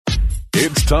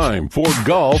It's time for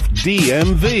Golf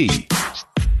DMV,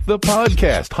 the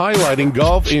podcast highlighting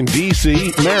golf in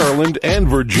D.C., Maryland, and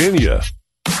Virginia.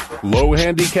 Low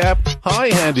handicap, high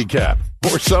handicap,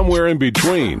 or somewhere in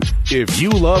between. If you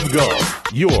love golf,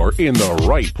 you're in the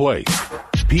right place.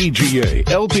 PGA,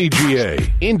 LPGA,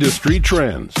 industry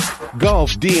trends.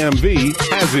 Golf DMV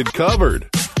has it covered.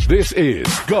 This is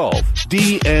Golf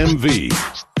DMV.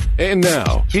 And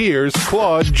now, here's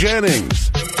Claude Jennings.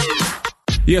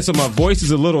 Yeah, so my voice is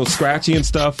a little scratchy and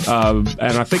stuff, and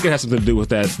I think it has something to do with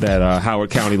that Howard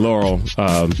County Laurel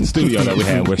studio that we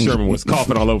had, where Sherman was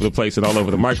coughing all over the place and all over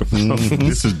the microphone.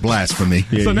 This is blasphemy.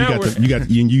 Yeah, so now you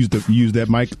can use that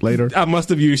mic later. I must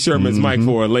have used Sherman's mic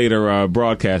for a later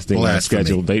broadcasting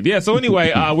scheduled date. Yeah. So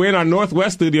anyway, we're in our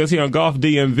Northwest studios here on Golf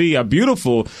DMV, our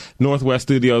beautiful Northwest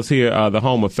studios here, the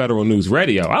home of Federal News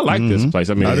Radio. I like this place.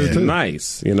 I mean, it's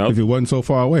nice. You know, if it wasn't so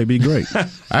far away, it'd be great. I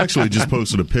actually just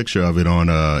posted a picture of it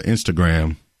on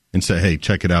Instagram and said, hey,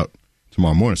 check it out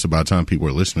tomorrow morning. So by the time people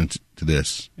are listening to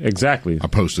this, exactly, I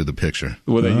posted the picture.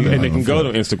 Well, and they can go to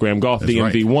Instagram, Golf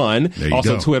DMV1. Right.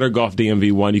 Also Twitter, Golf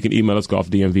DMV1. You can email us,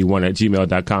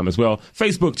 golfdmv1@gmail.com as well.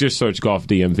 Facebook, just search Golf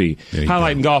DMV.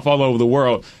 Highlighting golf all over the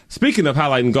world. Speaking of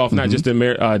highlighting golf, not just in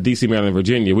D.C., Maryland,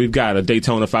 Virginia, we've got a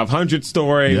Daytona 500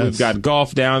 story. Yes. We've got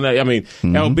golf down there. I mean,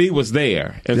 LB was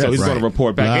there, and so he's going to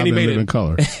report back. Live and he made it in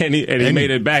color. And he made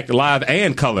it back live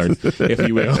and colored, if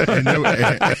you will.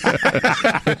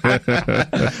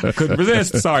 Couldn't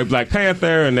resist. Sorry, Black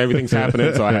Panther, and everything's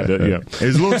happening, so I had to, It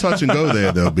was a little touch and go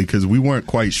there, though, because we weren't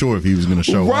quite sure if he was going to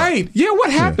show up. Right. Yeah,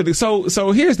 what happened? Yeah.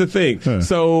 So here's the thing.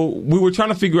 So we were trying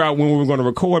to figure out when we were going to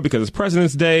record, because it's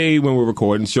President's Day when we're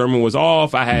recording. Sherman was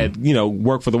off. I had,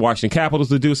 work for the Washington Capitals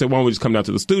to do, so why don't we just come down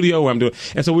to the studio where I'm doing.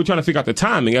 And so we were trying to figure out the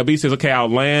timing. LB says, okay, I'll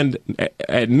land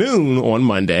at noon on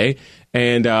Monday.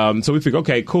 And so we figured,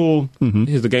 okay, cool.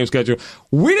 Here's the game schedule.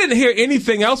 We didn't hear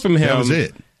anything else from him. That was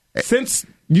it. Since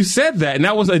you said that, and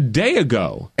that was a day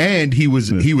ago. And he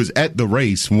was at the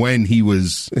race when he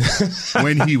was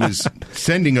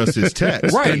sending us his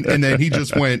text. Right. And then he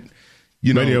just went,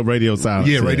 radio silence.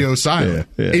 Yeah, radio silent.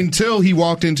 Yeah. Until he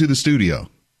walked into the studio.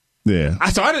 Yeah.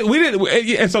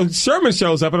 And so Sherman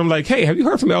shows up, and I'm like, hey, have you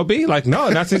heard from LB? Like, no,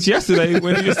 not since yesterday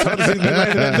when he just told us he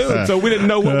landed at noon. So we didn't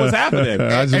know what was happening.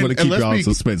 I just want to keep y'all in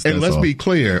suspense. And let's be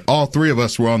clear, all three of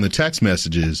us were on the text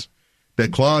messages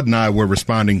that Claude and I were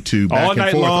responding to back all and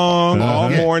night forth. long, all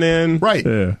morning. Right.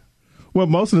 Yeah. Well,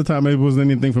 most of the time, it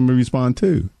wasn't anything for me to respond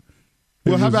to.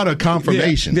 Well, how about a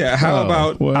confirmation? Yeah, how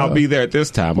about I'll be there at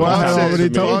this time? Well, I already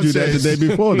told you that the day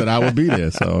before that I would be there.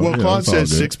 So, well, Claude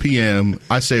says 6 p.m.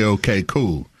 I say, okay,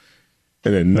 cool.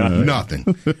 And then nothing.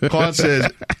 Claude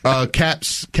says,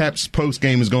 Cap's post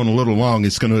game is going a little long.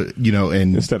 It's going to,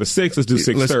 and instead of 6, let's do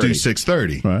 6:30. Let's do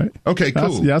 6:30. Right. Okay,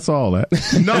 cool. That's all that.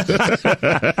 Nothing.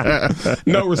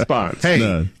 No response.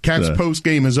 Hey, Cap's post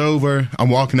game is over.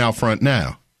 I'm walking out front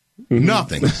now.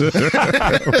 Nothing. Still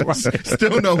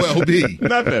no LB.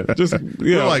 Nothing. Just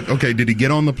We're like, okay, did he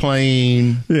get on the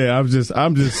plane? Yeah, I'm just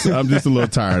a little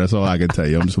tired. That's all I can tell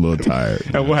you. I'm just a little tired.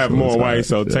 And we'll have more Why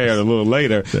So Tired a little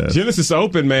later. Yes. Genesis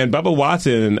Open, man. Bubba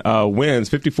Watson wins,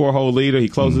 54-hole leader. He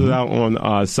closes it out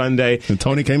on Sunday. And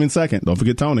Tony came in second. Don't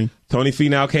forget Tony. Tony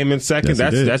Finau came in second.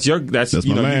 Yes, That's you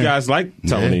guys like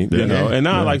Tony, and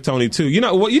I like Tony too.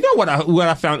 What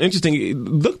I found interesting.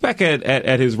 Look back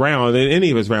at his round, in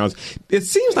any of his rounds. It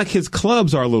seems like his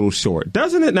clubs are a little short,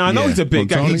 doesn't it? Now I know he's a big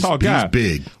guy, he's a tall guy, he's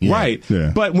big, right?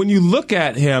 Yeah. But when you look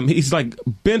at him, he's like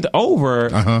bent over,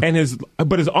 and his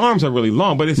arms are really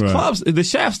long, but his clubs, the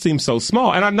shafts seem so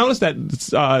small. And I noticed that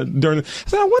during. I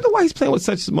said, I wonder why he's playing with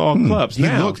such small clubs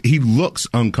now. He looks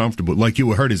uncomfortable, like you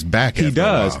would hurt his back. He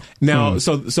does. Now,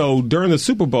 so during the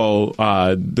Super Bowl,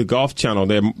 the Golf Channel,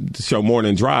 their show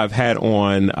Morning Drive, had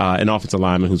on an offensive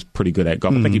lineman who's pretty good at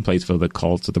golf. I think he plays for the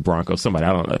Colts or the Broncos, somebody,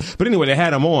 I don't know. But anyway, they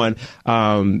had him on,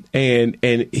 and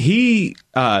he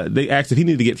they asked if he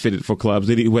needed to get fitted for clubs,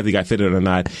 whether he got fitted or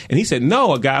not. And he said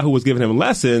no. A guy who was giving him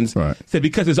lessons said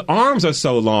because his arms are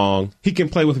so long, he can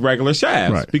play with regular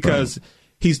shafts because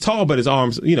he's tall, but his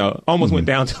arms, almost went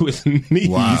down to his knees.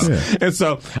 Wow. Yeah. And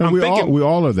so we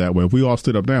all are that way. If we all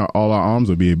stood up now, all our hands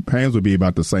would be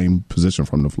about the same position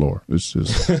from the floor. It's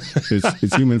just,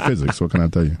 it's human physics. What can I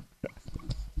tell you?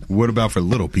 What about for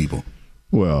little people?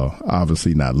 Well,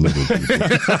 obviously not little people.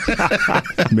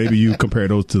 Maybe you compare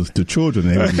those to children,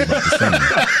 they would be about the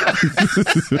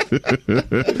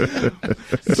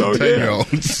same.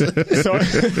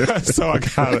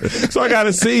 So I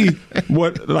gotta see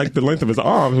what like the length of his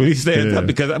arms when he stands up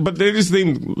but they just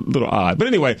seem a little odd. But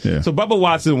anyway, so Bubba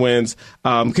Watson wins.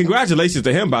 Congratulations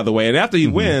to him, by the way. And after he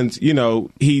wins,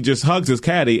 he just hugs his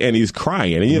caddy and he's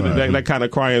crying. And that kind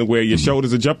of crying where your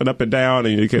shoulders are jumping up and down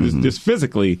and you can just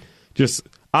physically. Just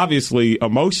obviously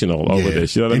emotional over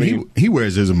this. You know what I mean? He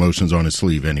wears his emotions on his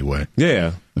sleeve anyway.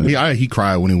 Yeah. He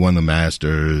cried when he won the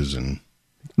Masters and.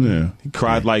 Yeah, he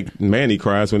cried like Manny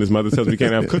cries when his mother tells him he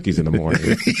can't have cookies in the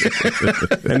morning,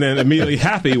 and then immediately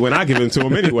happy when I give them to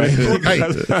him anyway.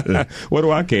 What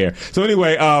do I care? So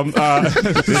anyway, I'm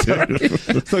sending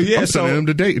him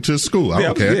to school. I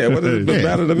don't care. Yeah, what does it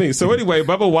matter to me? So anyway,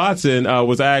 Bubba Watson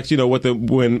was asked, what the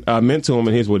win meant to him,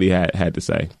 and here's what he had to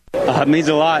say. It means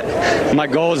a lot. My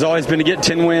goal has always been to get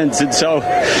 10 wins, and so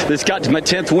this got to my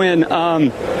 10th win.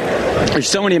 There's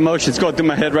so many emotions going through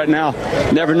my head right now.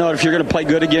 Never know if you're going to play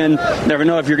good again. Never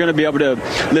know if you're going to be able to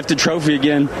lift a trophy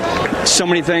again. So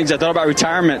many things. I thought about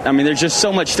retirement. I mean, there's just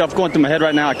so much stuff going through my head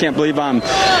right now. I can't believe I'm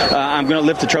going to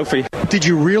lift a trophy. Did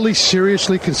you really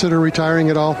seriously consider retiring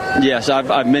at all? Yes,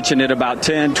 I've mentioned it about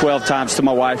 10, 12 times to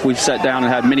my wife. We've sat down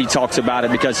and had many talks about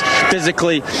it because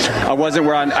physically I wasn't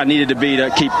where I needed to be to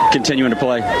keep continuing to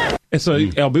play. And so,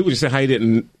 LB was just saying how he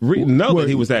didn't know that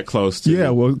he was that close to.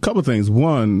 Yeah, well, a couple of things.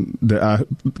 One, a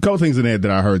couple of things in there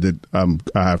that I heard that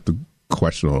I have to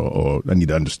question or I need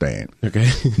to understand. Okay.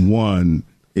 One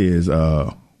is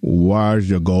why is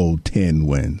your goal 10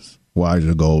 wins? Why is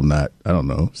your goal not,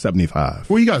 75?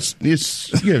 Well, you have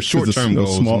short-term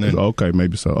goals. Okay,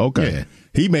 maybe so. Okay. Yeah.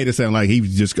 He made it sound like he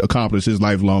just accomplished his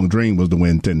lifelong dream was to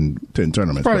win 10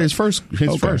 tournaments. Probably his first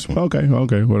one. Okay,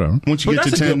 whatever. Once you get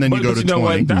to 10, then you go to 20.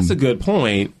 What? That's a good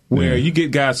point where you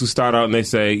get guys who start out and they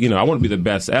say, I want to be the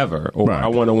best ever, or I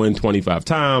want to win 25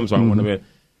 times, or I want to win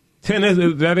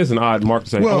 10. That is an odd mark to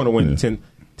say, I want to win 10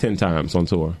 times on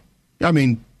tour. I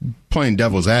mean, playing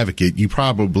devil's advocate, you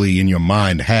probably in your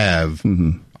mind have,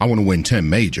 I want to win 10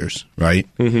 majors, right?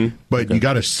 Mm-hmm. But you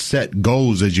got to set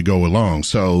goals as you go along.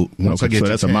 So once I get to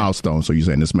that's 10, a milestone. So you're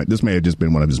saying this may have just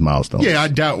been one of his milestones. Yeah, I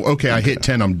doubt. Okay, I hit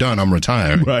 10, I'm done, I'm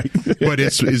retiring. Right. But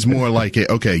it's more like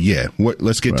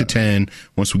let's get to 10.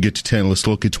 Once we get to 10, let's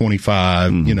look at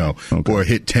 25. Or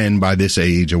hit 10 by this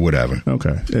age or whatever.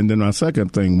 Okay. And then my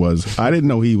second thing was I didn't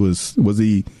know he was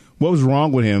he. What was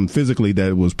wrong with him physically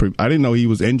that was I didn't know he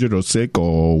was injured or sick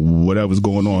or whatever was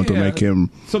going on to make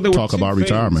him talk about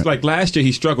retirement. Like last year,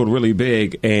 he struggled really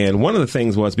big, and one of the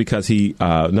things was because he,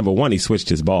 number one, he switched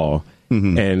his ball.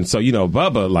 And so,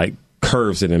 Bubba,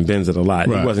 curves it and bends it a lot.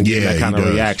 Right. He wasn't getting that kind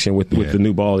of reaction with the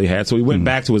new ball he had. So he went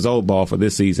back to his old ball for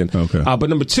this season. Okay. But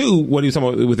number two, what he was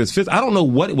talking about with his fist, I don't know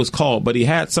what it was called, but he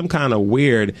had some kind of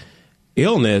weird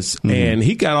illness, and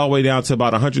he got all the way down to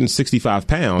about 165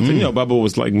 pounds. And, Bubba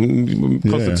was like close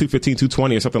to 215,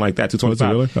 220 or something like that,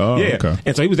 225. Really? Oh, yeah. Okay.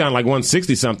 And so he was down like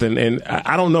 160 something, and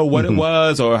I don't know what it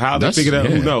was or how they figured out.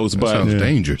 Who knows? But sounds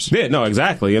dangerous. Yeah, no,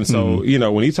 exactly. And so,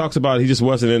 when he talks about he just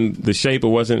wasn't in the shape, it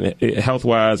wasn't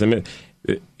health-wise,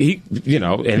 he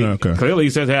clearly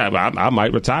says, I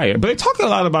might retire. But they talk a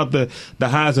lot about the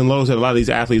highs and lows that a lot of these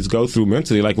athletes go through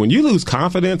mentally. Like when you lose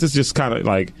confidence, it's just kind of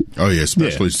like... Oh, yeah,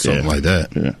 especially something like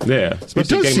that. Yeah,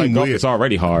 especially a game like golf, it's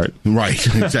already hard. Right,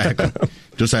 exactly.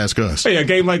 Just ask us. Hey, a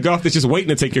game like golf that's just waiting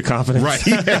to take your confidence. Right.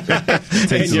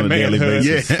 And your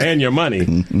manhood and your money.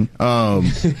 Back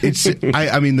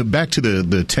to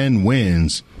the 10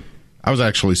 wins, I was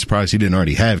actually surprised he didn't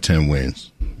already have 10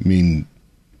 wins. I mean...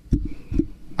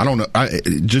 I don't know.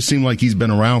 It just seemed like he's been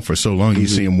around for so long. You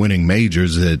see him winning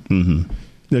majors that. Yeah,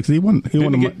 because he won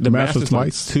the Masters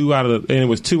twice. And it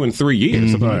was 2 in 3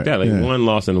 years, something like that. One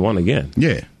lost and one again.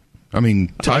 Yeah, I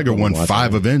mean Tiger won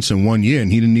 5 events in 1 year,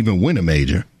 and he didn't even win a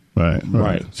major.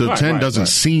 Right. So 10 doesn't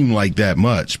seem like that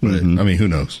much, but I mean, who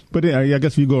knows? But I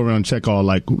guess if you go around and check all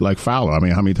like Fowler, I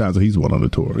mean, how many times he's won on the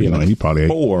tour? He probably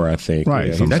 4, I think. Right,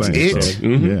 Yeah, that's it. So,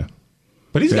 Yeah.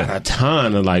 But he's got a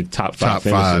ton of top five.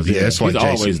 Yeah, it's like he's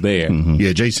always there.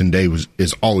 Yeah, Jason Day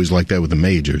is always like that with the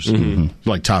majors.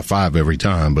 Like top 5 every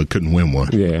time, but couldn't win one.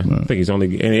 Yeah, I think he's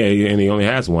only and he only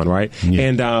has one, right? Yeah.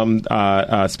 And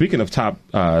speaking of top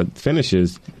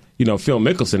finishes, Phil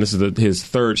Mickelson, this is his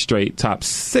 3rd straight top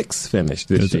 6 finish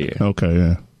this year. Okay,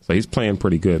 yeah. So he's playing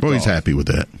pretty good. Well, he's happy with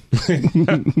that.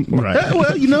 Right.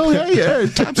 Well, hey,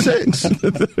 top 6.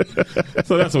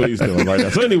 So that's what he's doing right now.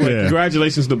 So anyway,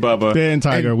 congratulations to Bubba. And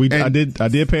Tiger. I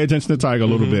did pay attention to Tiger a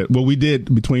little bit. Well, we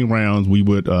did between rounds. We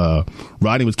would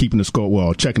Rodney was keeping the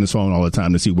score, checking his phone all the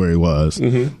time to see where he was.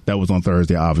 That was on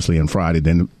Thursday, obviously, and Friday.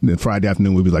 Then Friday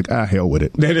afternoon, we was like, hell with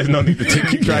it. There's no need to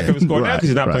keep track of his score now because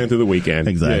he's not playing through the weekend.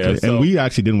 Exactly. And we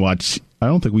actually didn't watch. I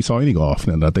don't think we saw any golf.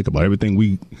 Now that I think about it.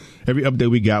 Every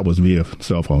update we got was via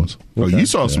cell phones. Oh, you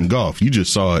saw some golf. You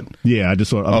just saw it. Yeah, I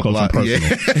just saw it up close and personal.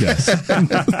 Yes.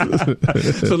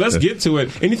 So let's get to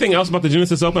it. Anything else about the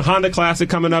Genesis Open? Honda Classic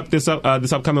coming up this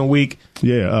upcoming week.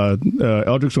 Yeah,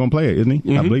 Eldrick's going to play it, isn't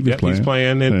he? I believe he's playing. He's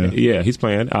playing. And, he's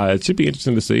playing. It should be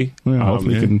interesting to see. Yeah,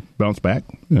 hopefully he can bounce back.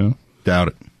 Yeah. Doubt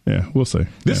it. Yeah, we'll see.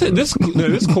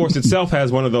 This course itself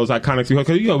has one of those iconic,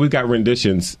 because we've got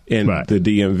renditions in the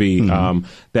DMV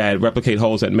that replicate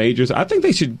holes at majors. I think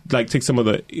they should take some of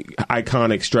the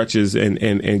iconic stretches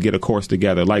and get a course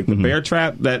together, like the Bear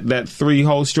Trap, that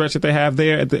 3-hole stretch that they have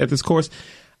there at this course.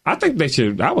 I think they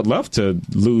should. I would love to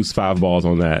lose 5 balls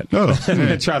on that.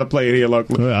 And try to play it here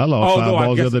locally. Well, I lost 5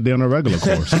 balls the other day on a regular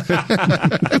course.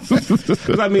 Because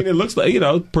it looks like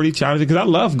pretty challenging. Because I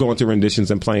love going to renditions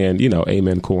and playing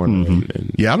Amen Corner.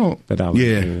 And I don't.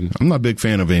 I'm not a big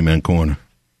fan of Amen Corner.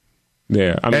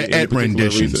 Yeah, at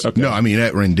renditions. Okay. No,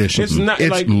 at renditions. It's not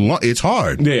it's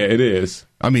hard. Yeah, it is.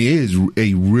 It is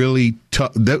a really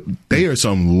tough. They are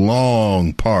some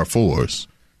long par 4s.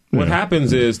 What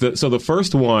happens is the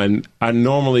first one I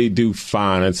normally do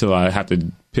fine until I have to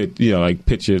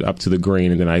pitch it up to the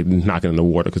green, and then I knock it in the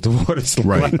water because the water's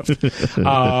left.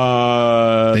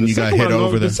 Then you got hit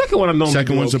over the second one. I normally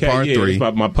second one's a par 3.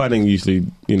 My putting usually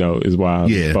is why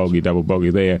I'm bogey, double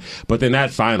bogey there. But then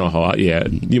that final hole,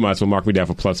 you might as well mark me down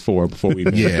for +4 before we.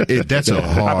 That's a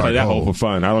hard. I play that hole for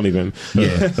fun. I don't even.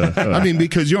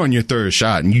 Because you're on your 3rd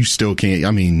shot and you still can't.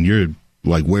 You're.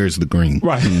 Like, where's the green?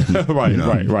 Right,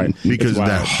 right. Because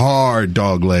that hard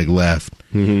dog leg left,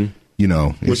 which normally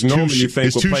you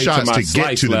think it's 2 shots to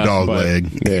get to the dog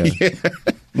leg.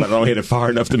 But I don't hit it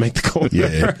far enough to make the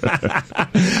corner.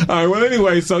 All right, well,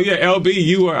 anyway, so LB,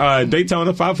 you were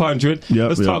Daytona 500.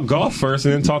 Let's talk golf first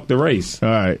and then talk the race. All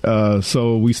right,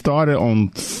 so we started on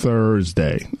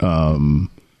Thursday.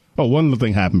 One other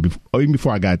thing happened even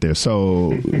before I got there.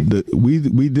 So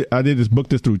I did book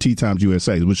this through Tee Times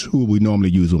USA, who we normally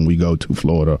use when we go to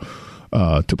Florida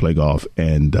to play golf.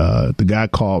 And the guy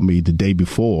called me the day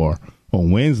before on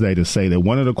Wednesday to say that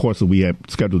one of the courses we had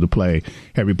scheduled to play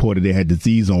had reported they had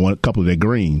disease on a couple of their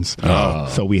greens.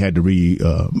 So we had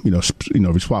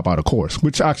to swap out a course,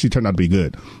 which actually turned out to be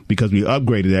good because we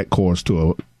upgraded that course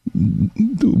to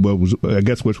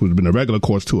which would have been a regular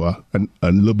course to a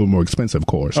little bit more expensive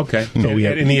course. Okay. So we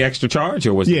had any extra charge,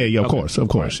 or was it? Of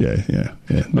course. Yeah.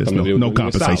 There's no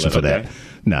compensation for that.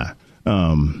 Nah.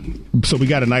 So we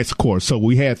got a nice course. So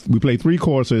we played 3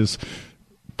 courses.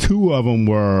 2 of them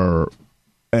were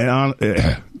not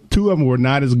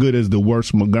as good as the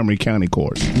worst Montgomery County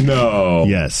course. No.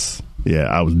 Yes. Yeah,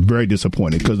 I was very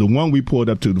disappointed because the one we pulled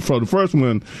up to, the first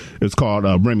one is called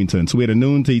Remington. So we had a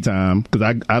noon tee time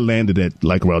because I landed at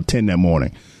around 10 that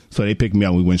morning. So they picked me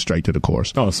up and we went straight to the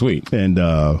course. Oh, sweet. And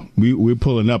we're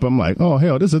pulling up. I'm like, oh,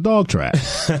 hell, this is a dog track.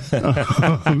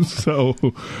 So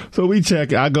we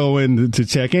check. I go in to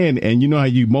check in. And you know how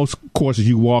most courses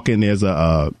you walk in, there's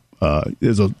a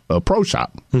pro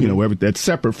shop, where that's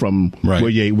separate from where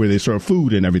they serve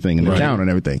food and everything and the counter and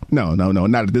everything. No,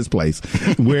 not at this place.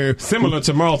 Where similar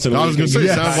to Marlton. I was going to say,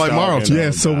 sounds like Marlton. Yeah.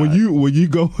 So when you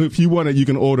go, if you want it, you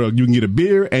can get a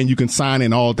beer and you can sign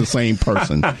in all at the same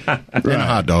person. And a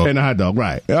hot dog. And a hot dog.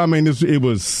 Right. It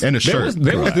was and a shirt.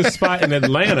 There was this spot in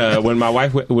Atlanta when my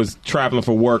wife was traveling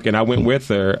for work and I went with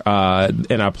her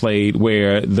and I played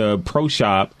where the pro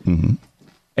shop.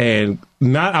 And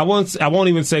I won't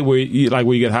even say where you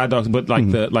get hot dogs, but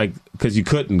because you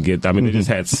couldn't get them. They just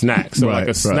had snacks. So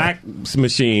a snack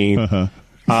machine,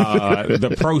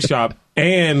 the pro shop,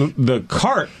 and the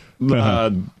cart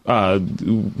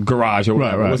garage or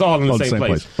whatever was all in the same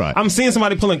place. Right. I'm seeing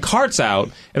somebody pulling carts out,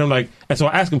 and I'm like, and so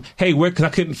I asked him, hey, because I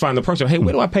couldn't find the pro shop. Hey,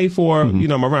 where do I pay for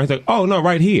my run? He's like, oh no,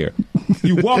 right here.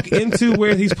 You walk into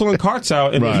where he's pulling carts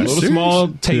out, and there's a little small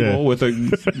table with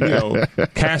a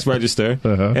cash register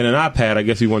and an iPad. I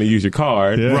guess you want to use your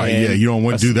card, you don't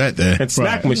want to do that there. And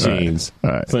snack machines.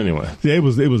 Right. So anyway, it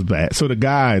was bad. So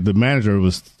the manager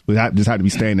just had to be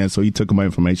staying there. So he took my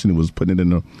information and was putting it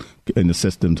in the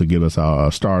system to give us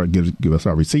our give us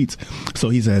our receipts. So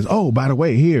he says, oh, by the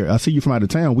way, here I see you from out of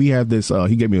town. We have this.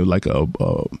 He gave me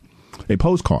a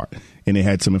postcard. and it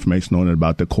had some information on it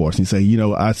about the course. And he said,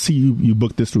 I see you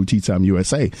booked this through Tea Time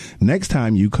USA. Next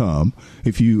time you come,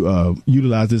 if you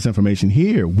utilize this information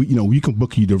here, we can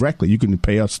book you directly. You can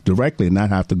pay us directly and not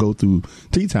have to go through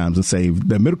Tea Times and save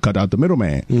cut out the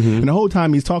middleman. And the whole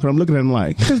time he's talking, I'm looking at him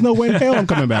like, there's no way in hell I'm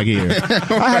coming back here.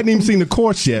 I hadn't even seen the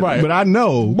course yet, but I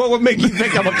know. What would make you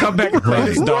think I'm going to come back and play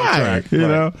this dog track? You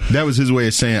know? That was his way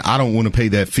of saying, I don't want to pay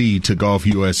that fee to Golf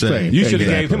USA. You should have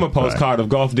gave him a postcard of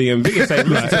Golf DMV and say,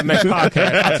 listen to the next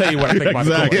podcast. I'll tell you what I think about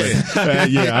the course.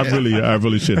 I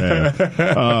really should have.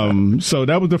 So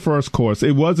that was the first course.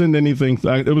 It wasn't anything,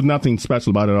 it was nothing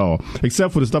special about it at all,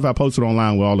 except for the stuff I posted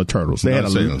online with all the turtles. They had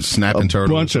a snapping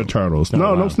turtles. Bunch of turtles.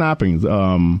 No snappings.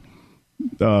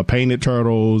 Painted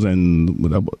turtles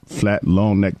and flat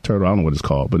long neck turtle. I don't know what it's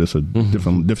called, but it's a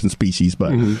different species.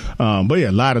 But yeah,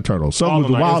 a lot of turtles. So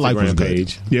the wildlife was good.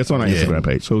 Page. Yeah, it's on our Instagram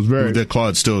page. So it was very. That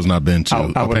Claude still has not been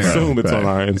to. I would assume it's on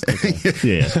our Instagram.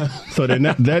 Yeah. So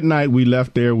that night we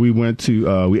left there. We went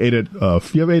to we ate at.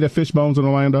 You ever ate at Fishbones in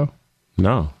Orlando?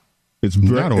 No, it's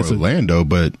not Orlando,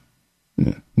 but.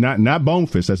 Yeah. Not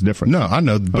bonefish. That's different. No, I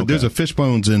know, but there's a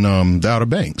Fishbones in the Outer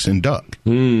Banks in Duck.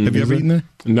 Have you ever eaten there?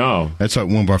 No, that's like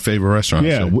one of our favorite restaurants.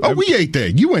 Yeah. So. We ate there.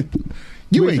 You ate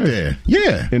there.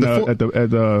 Yeah.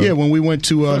 When we went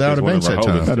to the Outer Banks that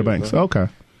time. Outer Banks. Okay.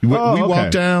 We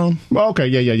walked down. Okay.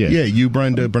 Yeah. Yeah. You,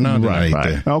 Brenda, Bernardo, and I ate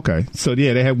there. Okay. So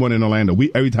yeah, they have one in Orlando.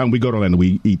 Every time we go to Orlando,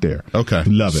 we eat there. Okay.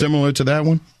 Love it. Similar to that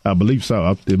one? I believe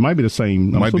so. It might be the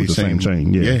same. Might be the same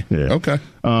chain. Yeah. Okay.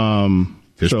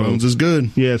 Fishbones is good.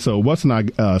 Yeah, so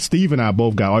Steve and I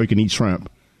both got all you can eat shrimp,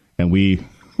 and we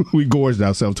gorged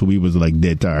ourselves till we was like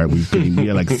dead tired. We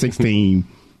had like 16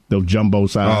 those jumbo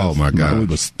size. Oh my God, we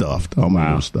was stuffed. Oh my,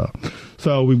 we was stuffed.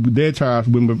 So we dead tired.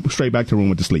 We went straight back to the room,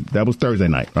 went to sleep. That was Thursday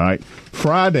night. All right,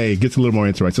 Friday gets a little more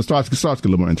interesting. So it starts to get a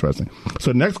little more interesting.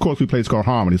 So the next course we played is called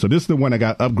Harmony. So this is the one that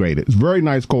got upgraded. It's a very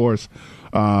nice course.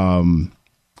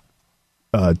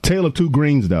 Tale of Two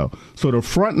Greens, though. So the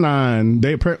front nine,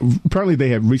 apparently they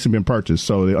have recently been purchased,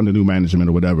 so they're under new management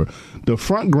or whatever. The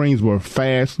front greens were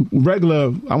fast,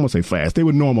 regular, I won't say fast, they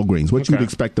were normal greens, what you would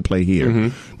expect to play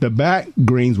here. The back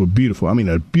greens were beautiful. I mean,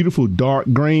 a beautiful dark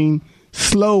green,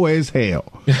 slow as hell.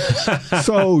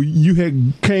 So you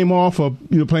had came off of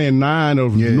playing 9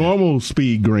 of normal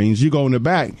speed greens. You go in the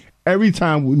back, every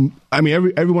time,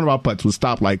 every one of our putts would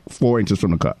stop like 4 inches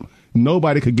from the cup.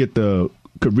 Nobody could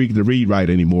read the read right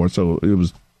anymore, so it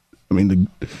was.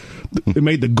 It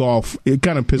made the golf. It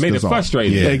kind of pissed us off. Made it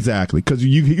frustrating. Yeah. Exactly, because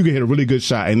you could hit a really good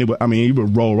shot, and you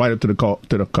would roll right up to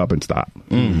the cup and stop.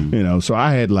 So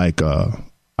I had like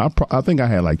I think I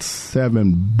had like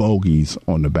 7 bogeys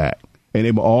on the back, and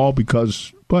they were all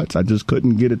because putts. I just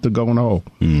couldn't get it to go in the hole.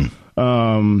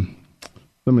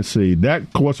 Let me see.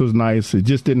 That course was nice. It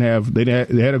just didn't have. They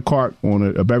had a cart on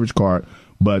it, a beverage cart,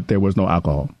 but there was no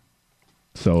alcohol.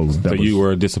 So you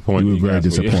were disappointed. We were very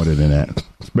disappointed in that.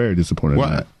 Very disappointed in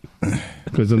that.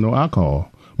 Because there's no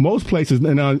alcohol. Most places,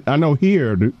 and I know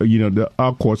here,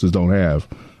 our courses don't have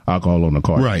alcohol on the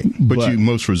cart. Right. But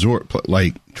most resort,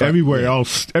 everywhere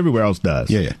else does.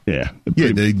 Yeah. Yeah.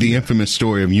 The infamous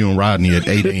story of you and Rodney at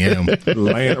 8 a.m.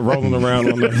 rolling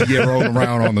around on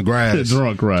the grass.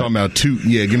 Drunk, right. Talking about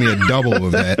 2, give me a double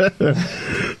of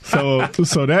that.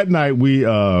 So that night we,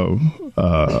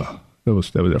 That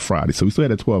was a Friday, so we still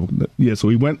had at 12. Yeah, so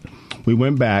we went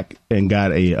back and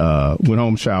got went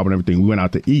home, showered and everything. We went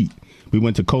out to eat. We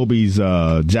went to Kobe's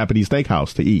Japanese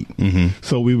steakhouse to eat.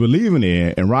 So we were leaving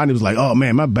there, and Rodney was like, "Oh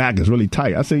man, my back is really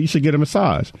tight." I said, "You should get a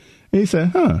massage." And he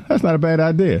said, "That's not a bad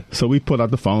idea." So we pulled out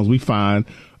the phones. We find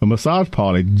a massage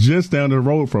parlor just down the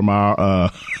road from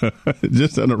our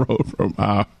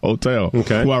hotel,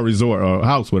 our resort or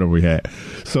house, whatever we had.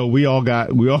 So we all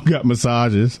got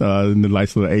massages in the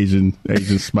nice little Asian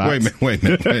spots. Wait a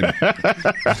minute.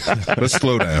 Let's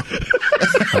slow down.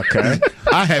 Okay,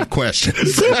 I have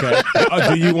questions. Okay,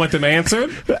 do you want them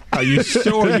answered? Are you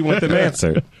sure you want them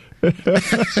answered?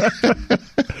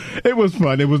 It was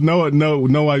fun. It was no.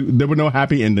 There were no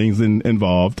happy endings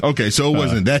involved. Okay, so it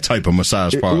wasn't that type of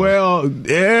massage parlor. Well,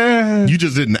 yeah. You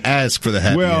just didn't ask for the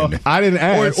happy ending. I didn't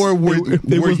ask. Or it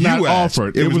was not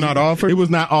offered. It was not offered. It was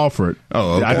not offered.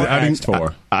 Oh, okay. I didn't ask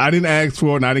for. I didn't ask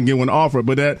for it, and I didn't get one offered.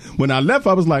 But when I left,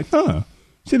 I was like,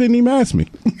 she didn't even ask me.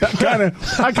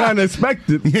 I kind of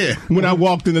expected when I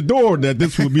walked in the door that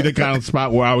this would be the kind of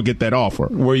spot where I would get that offer.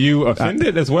 Were you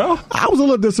offended as well? I was a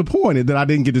little disappointed that I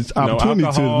didn't get this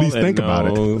opportunity to at least think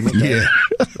about it. Yeah.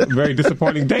 Very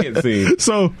disappointing day, it seemed.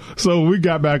 So we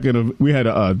got back we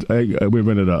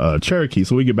rented a Cherokee,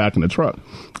 so we get back in the truck.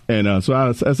 And so I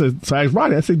asked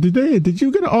Rodney, I said, did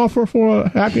you get an offer for a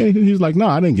happy ending? He was like, no,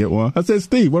 I didn't get one. I said,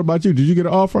 Steve, what about you? Did you get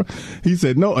an offer? He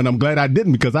said, no, and I'm glad I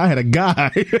didn't because I had a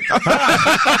guy. See,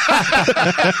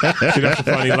 that's a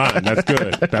funny line.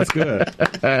 That's good.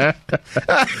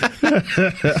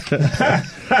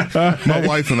 My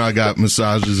wife and I got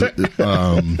massages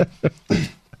about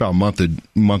a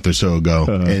month or so ago,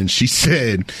 and she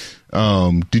said,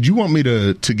 did you want me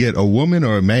to get a woman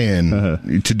or a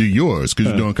man to do yours?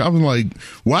 Because you're doing. I was like,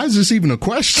 why is this even a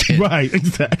question? Right,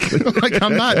 exactly. Like,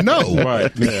 I'm not. No. Right.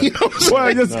 Yeah. You know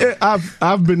what I'm saying?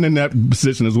 I've been in that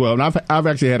position as well, and I've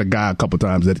actually had a guy a couple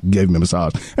times that gave me a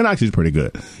massage, and actually it's pretty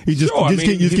good. You just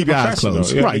keep your eyes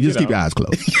closed, yeah, right? You just keep your eyes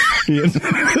closed.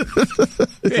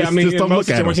 Yeah, I mean, just in don't most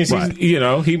look at him. situations,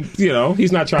 right.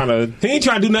 He's not trying to. He ain't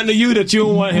trying to do nothing to you that you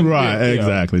don't want him. Right, to do,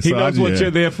 exactly. He knows what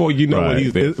you're there for. You know what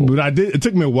he's there for. But it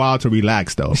took me a while to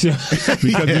relax though, because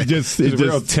it's just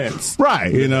real tense.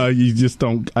 Right, you just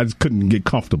don't. I just couldn't get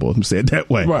comfortable. I'm saying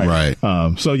that way. Right.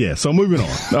 So moving on.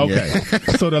 Okay.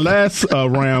 So the last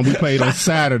round we played on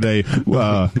Saturday.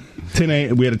 10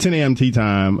 a.m. We had a 10 a.m. tee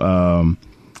time.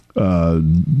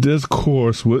 This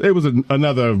course was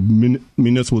another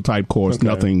municipal type course. Okay.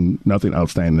 Nothing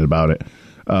outstanding about it.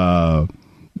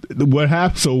 What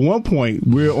happened? So at one point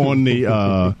we're on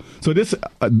the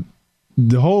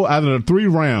the whole out of the 3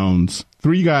 rounds,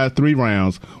 3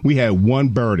 rounds, we had one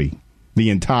birdie the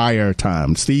entire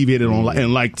time. Steve hit it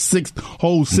in like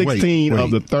 16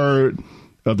 of the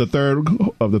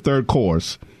third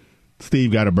course.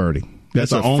 Steve got a birdie.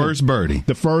 That's the first birdie.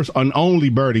 The first and only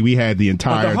birdie we had the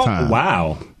entire time.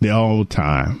 Wow. The whole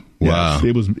time. Wow. Yes,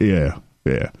 it was, yeah.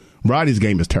 Roddy's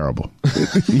game is terrible.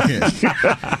 He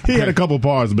had a couple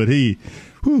pars, but he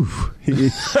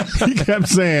kept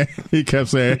saying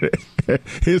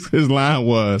his line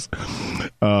was,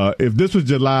 if this was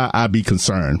July, I'd be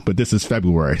concerned, but this is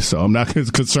February, so I'm not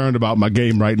as concerned about my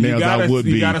game right now as I would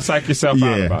be. You gotta psych yourself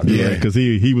out about it. Yeah, because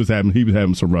he was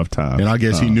having some rough time. And I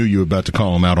guess he knew you were about to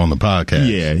call him out on the podcast.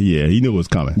 Yeah, he knew it was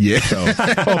coming. Yeah. So,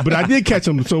 but I did catch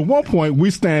him. So at one point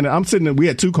I'm sitting there, we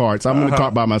had 2 carts. I'm in the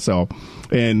cart by myself.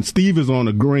 And Steve is on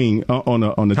the green on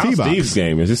the tee box. Steve's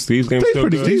game? Is this Steve's game still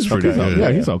good? Steve's pretty good.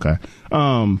 Yeah, he's okay.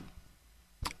 And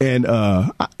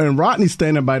Rodney's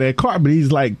standing by that cart, but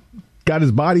he's like got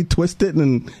his body twisted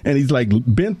and he's like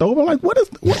bent over. I'm like, what in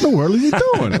the world is he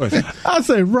doing? I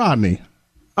said, Rodney,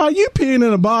 are you peeing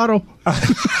in a bottle?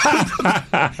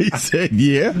 He said,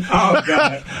 yeah. Oh,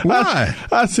 God. Why?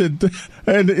 I said,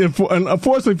 and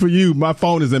unfortunately for you, my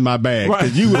phone is in my bag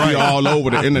because you would be all over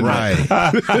the internet.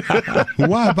 Right.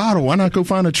 Why a bottle? Why not go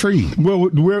find a tree? Well,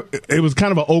 it was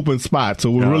kind of an open spot,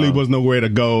 so there really was nowhere to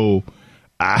go.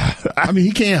 I mean,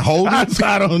 he can't hold it.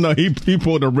 I don't know. He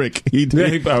pulled a Rick. He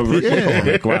did.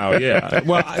 Rick. Wow. Yeah.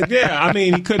 Well, yeah. I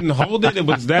mean, he couldn't hold it. It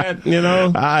was that,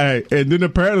 And then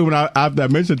apparently when I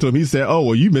mentioned to him, he said, "Oh,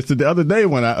 well, you missed it the other day."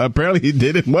 Apparently he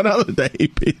did it one other day. He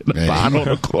peed in the bottle,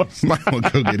 of course. Might want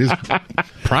to go get his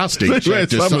prostate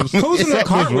checked or something. Who's in the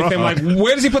car with him? Like,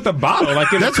 where does he put the bottle? Like,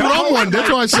 that's what I want. That's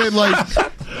why I said, like,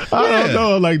 I don't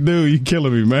know. Like, dude, you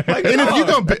killing me, man. Like, and if you're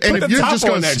gonna, if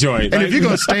you're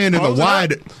gonna stand in the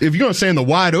wide. If you're gonna stay in the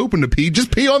wide open to pee,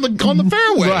 just pee on the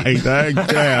fairway. Right?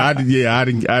 I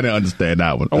didn't understand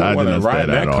that one. I didn't understand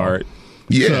that cart.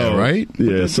 Yeah, right.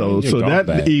 Yeah. So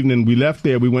that evening we left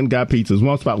there. We went and got pizzas.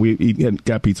 One spot we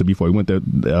got pizza before we went there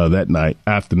that night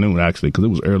afternoon actually because it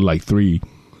was early, like 3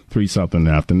 something in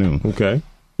the afternoon. Okay.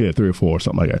 Yeah, 3 or 4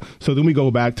 something like that. So then we go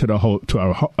back to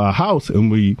our house and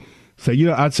we say,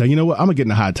 I'd say, you know what, I'm gonna get in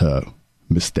the hot tub.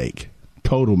 Mistake.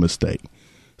 Total mistake.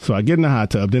 So I get in the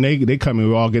hot tub. Then they come in.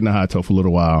 We all get in the hot tub for a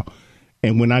little while.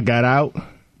 And when I got out,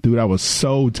 dude, I was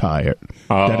so tired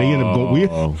that I ended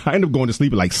up going to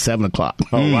sleep at like 7:00.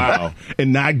 Oh wow!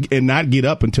 and not get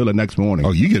up until the next morning.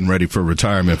 Oh, you getting ready for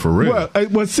retirement for real?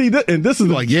 Well, see, this is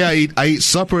like, I ate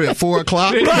supper at 4:00.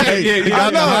 Right? I got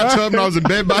in the hot tub and I was in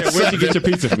bed by 7:00. Where'd you get your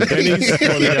pizza from? Denny's for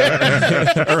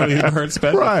the early bird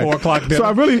special, right? 4:00 dinner.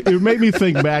 So it made me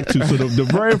think back to the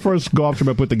very first golf trip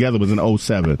I put together was in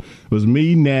 2007. It was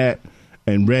me, Nat,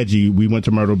 and Reggie. We went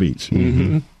to Myrtle Beach.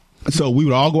 Mm-hmm. So we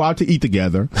would all go out to eat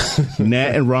together.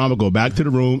 Nat and Ron would go back to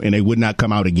the room, and they would not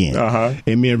come out again.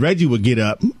 And me and Reggie would get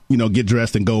up, get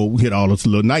dressed and go hit all those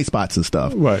little night spots and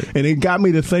stuff. Right. And it got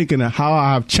me to thinking of how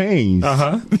I've changed.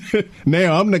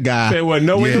 Now I'm the guy. There was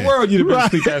no way in the world you'd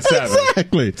have been asleep at 7.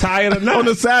 Exactly. Tired of night. On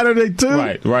a Saturday,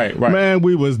 too. Right. Man,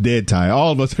 we was dead tired.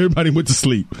 All of us, everybody went to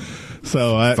sleep.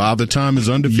 So Father Time is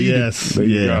undefeated. Yes. There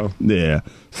you go. Yeah.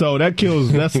 So that's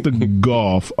the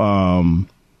golf.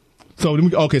 So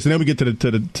then we get to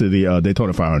the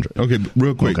Daytona 500. Okay,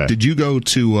 real quick. Okay. Did you go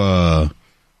to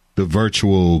the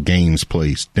virtual games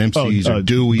place, Dempsey's or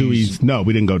Dewey's? No,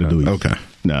 we didn't go to Dewey's. Okay,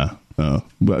 no.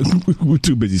 But we're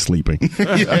too busy sleeping.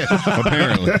 Yeah,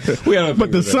 apparently.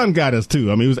 But the sun got us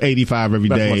too. I mean, it was 85 every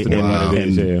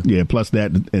day. Yeah, plus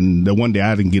that, and the one day I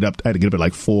had to get up at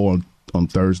like 4 on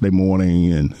Thursday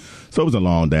morning, and so it was a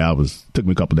long day. Took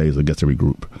me a couple of days to get to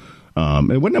regroup.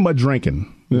 And it wasn't that much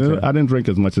drinking. Okay. I didn't drink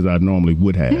as much as I normally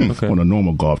would have on a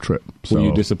normal golf trip. So. Were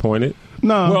you disappointed?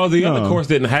 No. Well, the other course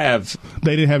didn't have.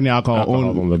 They didn't have any alcohol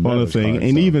on the thing. Part,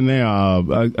 and even there,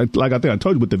 like I think I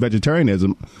told you with the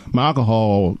vegetarianism, my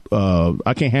alcohol,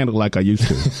 I can't handle it like I used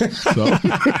to. So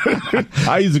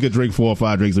I used to drink 4 or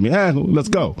 5 drinks. I mean, let's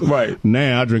go. Right.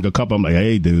 Now I drink a couple. I'm like,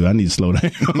 hey, dude, I need to slow down.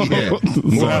 Yeah.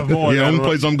 We'll have more. The only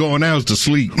place I'm going now is to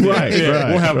sleep. Right.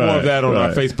 We'll have more of that on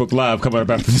our Facebook Live coming up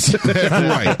after this.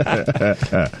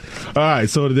 Right. All right,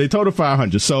 so the Daytona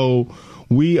 500. So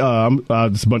we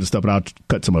just a bunch of stuff, but I'll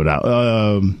cut some of it out.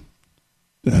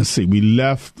 Let's see. We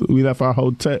left our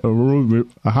hotel room,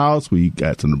 our house. We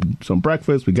got some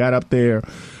breakfast. We got up there.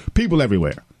 People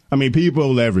everywhere. We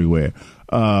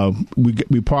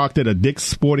parked at a Dick's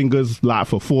Sporting Goods lot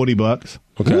for $40.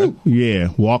 Okay. Yeah,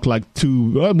 walked like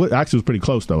 2. Actually, it was pretty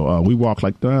close though. We walked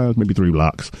like maybe 3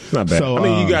 blocks. Not bad.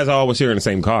 So, you guys are always here in the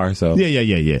same car, so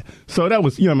yeah. So that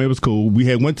was, it was cool. We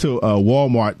had went to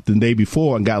Walmart the day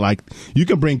before and got you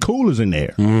can bring coolers in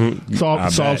there,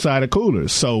 soft-sided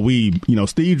coolers. So we,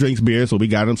 Steve drinks beer, so we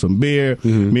got him some beer.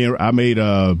 Mm-hmm.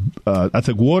 I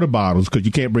took water bottles because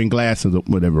you can't bring glasses or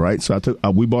whatever, right? So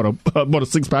we bought a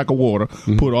 6-pack of water,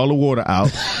 put all the water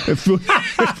out,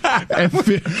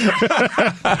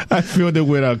 I filled it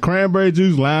with cranberry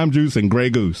juice, lime juice, and Grey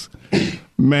Goose.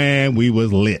 Man, we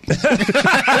was lit. It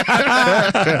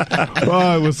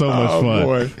was so much fun.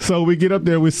 Boy. So we get up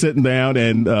there, we're sitting down,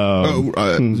 and go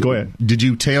ahead. Did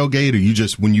you tailgate, or you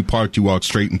just, when you parked, you walked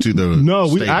straight into the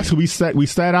stadium? We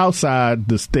sat outside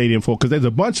the stadium because there's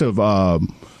a bunch of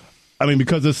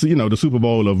because it's the Super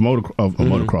Bowl of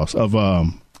motocross of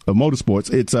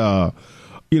motorsports. It's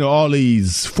all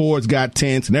these Fords got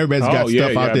tents and everybody's got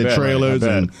stuff out there, trailers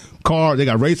and cars. They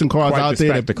got racing cars Quite out the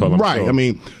there. Spectacle, right.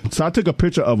 Sure. So I took a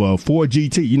picture of a Ford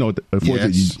GT. The Ford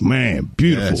GT. Man,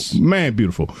 beautiful. Yes. Man,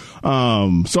 beautiful.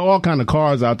 So all kind of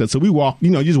cars out there. So we walk,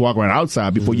 you just walk around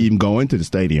outside before you even go into the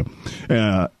stadium.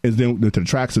 And then to the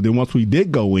track. So then once we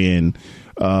did go in,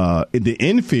 the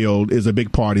infield is a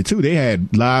big party too. They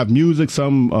had live music.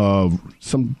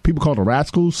 Some people call it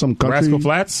Rascals. Some country. Rascal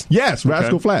Flats. Yes,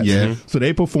 Rascal Flats. Yeah. So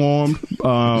they performed.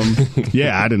 I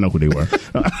didn't know who they were.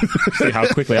 See how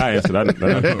quickly I answered. I didn't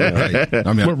know. Right.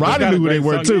 But Rodney knew who they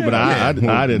were too. But I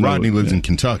didn't. Rodney lives in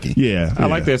Kentucky. Yeah. I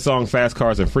like their song "Fast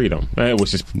Cars and Freedom,"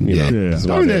 which is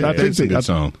it's a good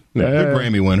song. They're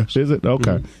Grammy winners. Is it?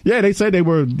 Okay. Mm-hmm. Yeah, they say they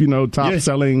were, top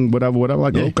selling, whatever.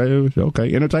 Like,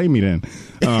 okay, entertain me then.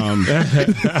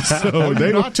 So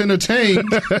they not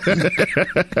entertained.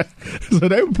 So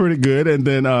they were pretty good, and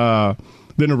then the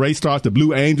race starts. The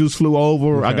Blue Angels flew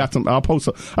over. Okay. I got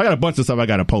a bunch of stuff I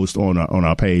got to post on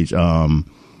our page. So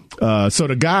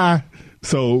the guy.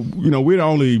 So we're the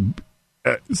only.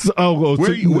 Where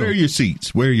are your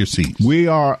seats? We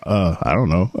are, I don't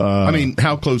know.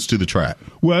 How close to the track?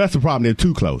 Well, that's the problem. They're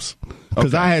too close.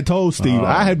 Because I had told Steve,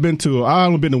 I only been to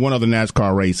one other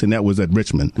NASCAR race, and that was at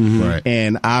Richmond. Mm-hmm. Right.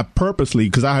 And I purposely,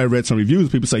 because I had read some reviews,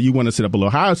 people say you want to sit up a little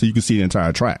higher so you can see the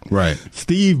entire track. Right.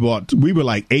 Steve we were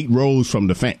like 8 rows from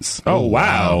the fence. Oh,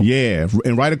 wow. Yeah.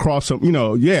 And right across So,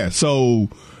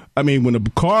 when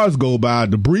the cars go by,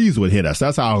 the breeze would hit us.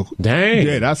 That's how. Dang.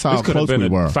 Yeah, that's how close we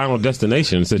were. Final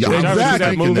Destination situation. Yeah,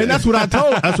 exactly. And that's what I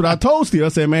told. That's what I told Steve. I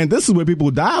said, man, this is where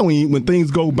people die when things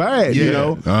go bad.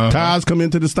 Yeah. Tires come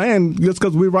into the stand just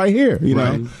because we're right here.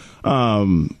 Right.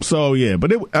 So yeah,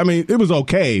 but it was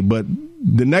okay. But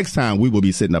the next time we will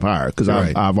be sitting up higher because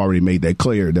I've already made that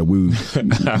clear that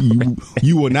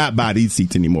you will not buy these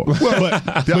seats anymore. Well,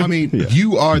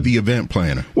 you are the event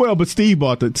planner. Well, but Steve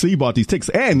bought these tickets,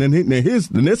 and then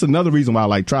there's another reason why I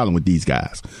like traveling with these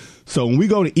guys. So when we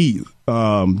go to eat,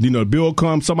 the bill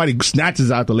comes, somebody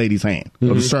snatches out the lady's hand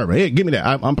or the server. Hey, give me that.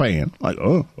 I'm paying. Like,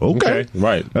 oh, okay.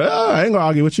 Right. I ain't gonna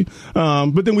argue with you.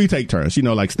 But then we take turns.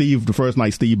 Like Steve, the first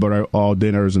night Steve bought all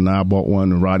dinners, and I bought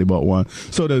one, and Roddy bought one.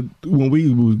 So when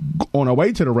we were on our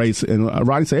way to the race, and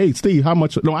Roddy said, "Hey, Steve, how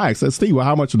much?" No, I said, "Steve, well,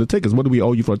 how much are the tickets? What do we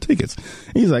owe you for the tickets?"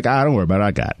 And he's like, "Don't worry about it.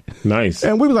 I got it." Nice.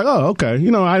 And we was like, "Oh, okay."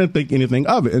 I didn't think anything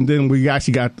of it. And then we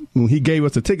actually when he gave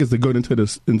us the tickets to go into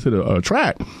the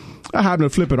track. I happened to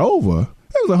flip it over.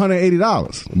 It was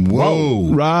 $180.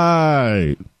 Whoa.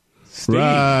 Right. Steve.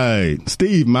 Right.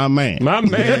 Steve, my man. My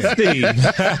man, Steve.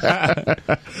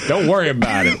 Don't worry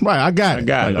about it. Right, I got it.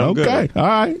 Okay, all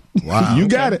right. Wow. You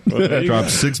got it. Well, Dropped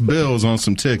 $6 on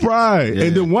some tickets. Right, Yeah.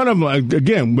 and then one of them,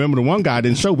 again, remember the one guy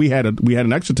didn't show. We had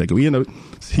an extra ticket. He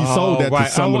sold that to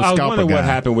some of the I was scalper wondering guy. what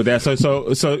happened with that.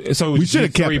 So We should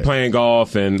have kept it. playing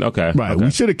golf and okay. Right, okay.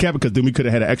 we should have kept it because then we could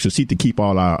have had an extra seat to keep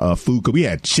all our food. Because we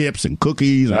had chips and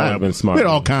cookies. That would've been smart. We had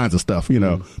all kinds of stuff,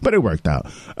 but it worked out.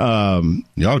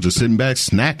 Y'all just sitting back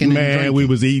snacking. and Man, drinking. we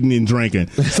was eating and drinking.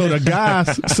 So the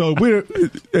guys,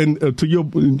 to your,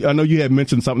 I know you had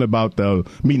mentioned something about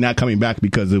me not coming back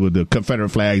because it was the Confederate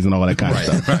flags and all that kind of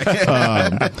stuff.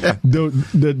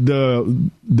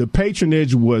 The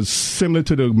patronage was similar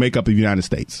to the makeup of the United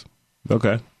States.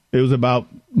 Okay. It was about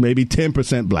maybe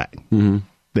 10% black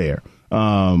there.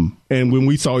 And when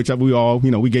we saw each other, we all,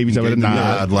 we gave each other the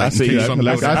nod. Like, I see you.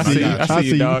 I see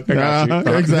you, dog. I got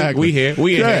you. Exactly. We here.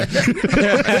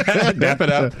 Dap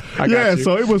it up. I got you.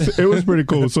 So it was pretty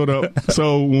cool.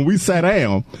 So when we sat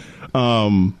down,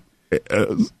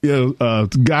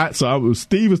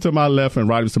 Steve was to my left and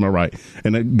Rodney was to my right,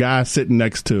 and the guy sitting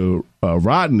next to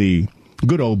Rodney,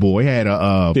 good old boy, had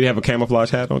a. Did he have a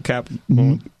camouflage hat on cap?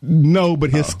 No,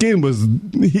 but his skin was.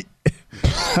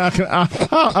 I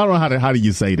don't know how do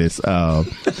you say this?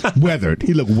 Weathered.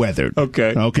 He looked weathered.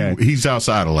 Okay. He's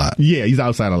outside a lot. Yeah, he's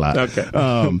outside a lot. Okay.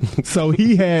 So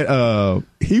he had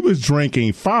he was drinking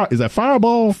is that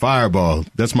Fireball? Fireball.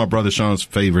 That's my brother Sean's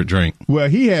favorite drink. Well,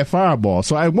 he had Fireball.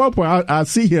 So at one point I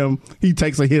see him, he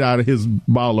takes a hit out of his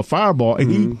bottle of Fireball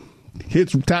and he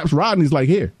taps Rodney's like,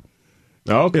 here.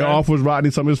 Okay. He offers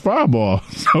Rodney some of his Fireball.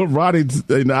 So Rodney,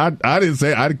 I didn't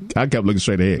say, I kept looking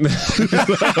straight ahead. Because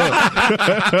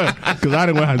I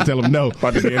didn't want to tell him no.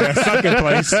 About to be in that second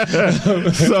place.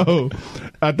 So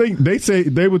I think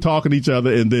they were talking to each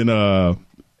other and then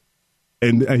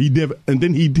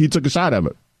he took a shot of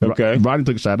it. Okay. Rodney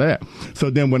took a shot of that. So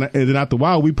then and then after a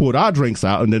while we pulled our drinks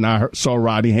out and then I saw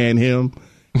Rodney hand him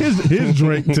his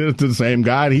drink to the same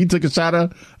guy, and he took a shot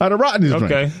out of Rodney's drink.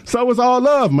 Okay. So it's all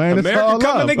love, man. America it's all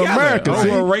coming love. together. America, see?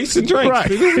 We're racing drinks. Right.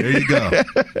 There you go.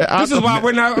 This is why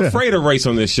we're not afraid of race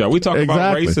on this show. We talk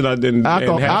about race and have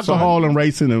alcohol fun. and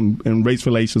racing and race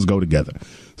relations go together.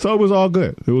 So it was all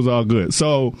good.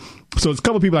 So there's a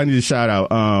couple of people I need to shout out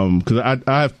because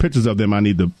I have pictures of them.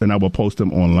 And I will post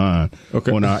them online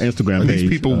on our Instagram Are page. these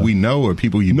people we know or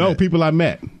people you met? People I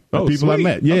met. People sweet. I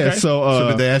met. Yeah. Okay. So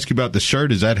did they ask you about the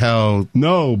shirt? Is that how?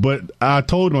 No, but I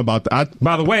told them about that.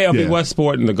 By the way, LB was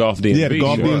sporting the golf DMV. Yeah, the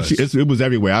golf DMV. It was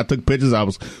everywhere. I took pictures. How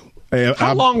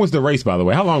long was the race, by the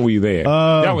way? How long were you there?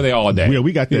 Y'all were there all day. Yeah,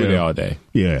 we got there. We were there all day.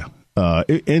 Yeah.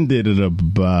 It ended at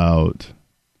about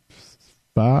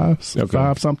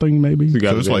 5 something maybe.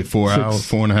 So it's like 4 hours,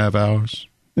 4.5 hours.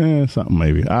 Yeah, something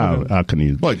maybe. I couldn't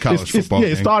even. Like college football.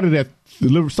 It started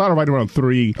right around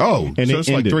 3. Oh, and so it's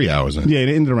like 3 hours then. Yeah, it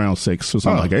ended around 6 or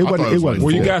something like that. It wasn't.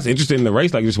 Were you guys interested in the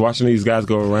race, like just watching these guys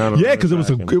go around? Yeah, because it was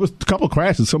a couple of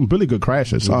crashes, some really good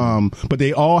crashes. But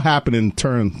they all happened in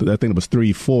turn. I think it was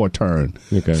 3-4 turn.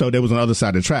 Okay. So there was on the other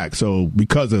side of the track. So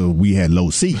because we had low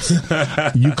seats,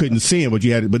 you couldn't see them. But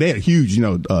they had huge,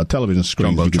 television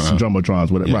screens, jumbotrons,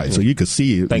 whatever. Yeah. Right? So you could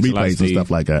see it, replays and stuff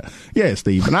like that. Yeah,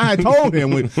 Steve. And I had told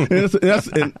him, and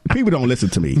people don't listen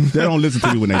to me. They don't listen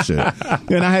to me when they should.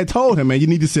 And I had told him, man, you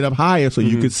need to sit up higher so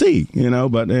you could see,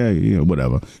 but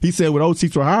whatever. He said, well, those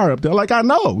seats were higher up there. Like, I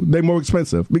know they're more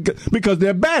expensive because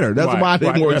they're better. That's why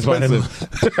they're more expensive.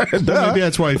 Maybe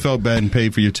that's why he felt bad and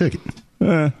paid for your ticket.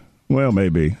 Well,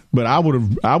 maybe, but I would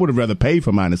have rather paid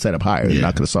for mine and set up higher. Yeah. And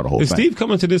I could have saw the whole thing. Is Steve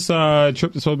coming to this trip that's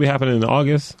supposed to be happening in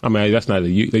August? I mean, that's not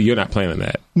you're not planning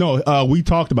that. No, we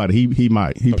talked about it. He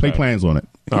might. He played plans on it.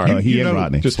 All right. He and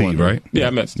Rodney. Just Steve, right? Yeah,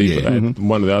 I met Steve at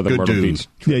one of the other good Myrtle dudes.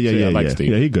 Beach. Yeah. I like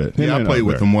Steve. Yeah, he good. Yeah, I played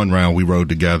with him one round. We rode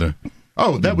together.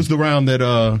 Oh, that was the round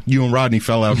that you and Rodney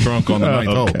fell out drunk on the ninth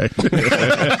hole.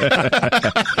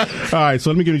 All right,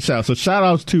 so let me give you a shout out. So shout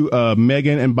outs to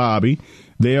Megan and Bobby.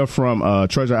 They are from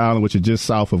Treasure Island, which is just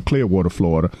south of Clearwater,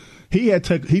 Florida. He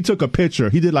took a picture.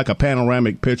 He did like a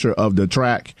panoramic picture of the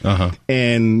track,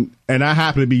 and I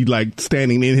happened to be like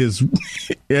standing in his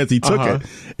as he took it,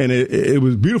 and it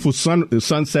was beautiful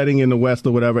sun setting in the west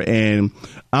or whatever. And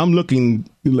I'm looking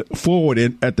forward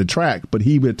at the track, but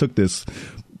he took this.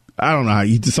 I don't know how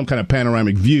he did some kind of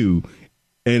panoramic view.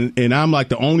 And I'm like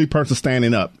the only person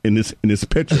standing up in this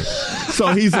picture.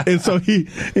 So he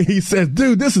says,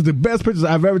 dude, this is the best pictures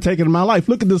I've ever taken in my life.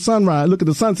 Look at the sunrise, look at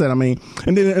the sunset. I mean,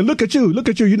 and look at you.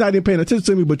 You're not even paying attention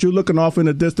to me, but you're looking off in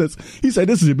the distance. He said,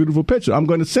 this is a beautiful picture. I'm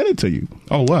going to send it to you.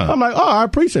 Oh wow. I'm like, oh, I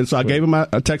appreciate it. So I gave him I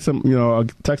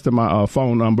texted him my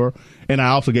phone number. And I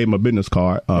also gave him a business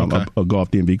card, a Golf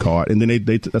DMV card. And then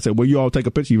I said, well, you all take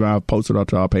a picture. You want to post it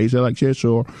onto our page? They're like, yeah,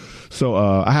 sure. So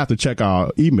I have to check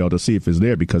our email to see if it's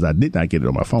there because I did not get it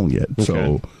on my phone yet.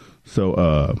 Okay.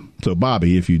 So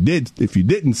Bobby, if you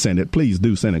didn't send it, please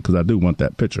do send it because I do want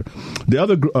that picture. The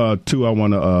other two I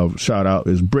want to shout out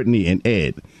is Brittany and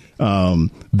Ed.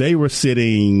 They were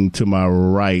sitting to my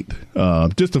right,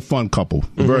 just a fun couple,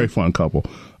 very fun couple.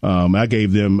 I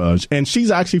gave them, and she's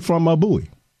actually from Bowie.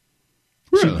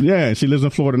 Really? She lives in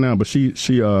Florida now, but she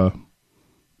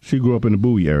grew up in the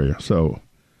Bowie area, so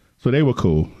they were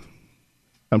cool.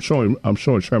 I'm showing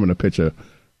Sherman a picture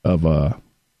of the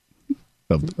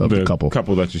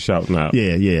couple that you're shouting out.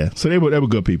 Yeah. So they were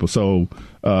good people. So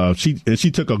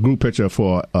she took a group picture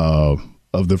for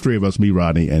of the three of us, me,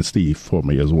 Rodney, and Steve, for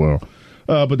me as well.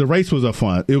 But the race was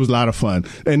It was a lot of fun,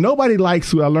 and nobody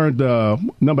likes. I learned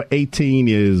number 18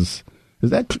 is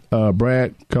that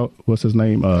Brad? What's his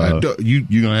name?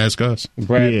 You gonna ask us?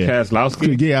 Brad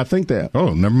Keselowski? Yeah, I think that.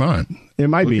 Oh, never mind. It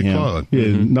might be him. Claude.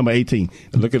 Yeah, number 18.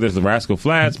 Look at this, the Rascal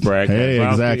Flats, Brad. Hey,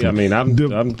 exactly. I mean, I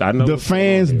know the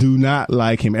fans do not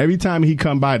like him. Every time he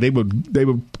come by, they would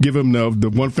give him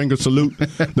the one finger salute,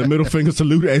 the middle finger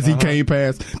salute as he came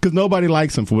past, because nobody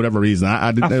likes him for whatever reason.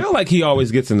 I feel like he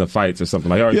always gets into fights or something.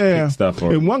 Like, always picks stuff.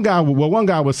 And one guy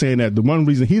was saying that the one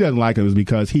reason he doesn't like him is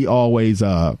because he always,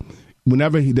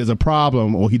 whenever there's a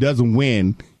problem or he doesn't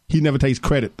win, he never takes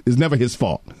credit. It's never his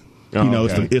fault.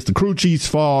 It's the crew chief's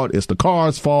fault. It's the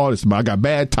car's fault. I got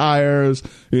bad tires.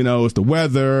 It's the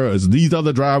weather. It's these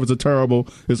other drivers are terrible.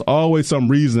 There's always some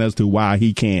reason as to why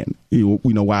he can't.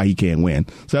 Why he can't win.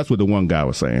 So that's what the one guy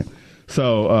was saying.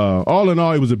 So all in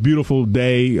all, it was a beautiful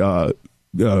day. I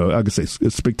could say a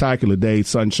spectacular day.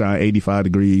 Sunshine, 85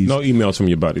 degrees. No emails from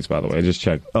your buddies, by the way. I just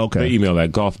checked. Okay. The email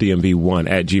at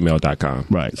golfdmv1@gmail.com.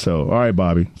 Right. So all right,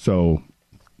 Bobby. So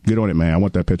get on it, man. I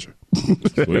want that picture.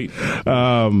 Sweet.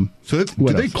 So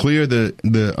did they clear the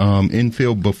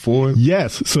infield before?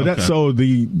 Yes. So that's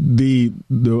the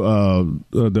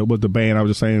band I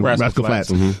was just saying, Rascal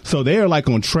Flats. Mm-hmm. So they're like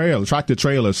on tractor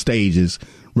trailer stages.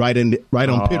 Right on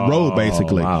pit road,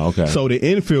 basically. Wow, okay. So the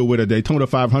infield with a Daytona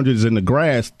 500 is in the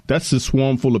grass. That's just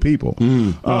swarm full of people.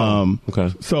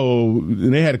 Okay. So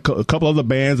they had a couple other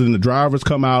bands, and the drivers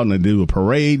come out and they do a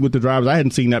parade with the drivers. I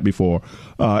hadn't seen that before.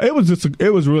 It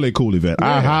was really a cool event.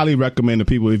 Yeah. I highly recommend to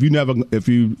people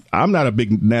I'm not a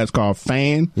big NASCAR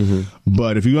fan,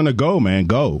 but if you're gonna go, man,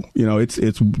 go.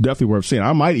 It's definitely worth seeing.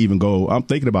 I might even go. I'm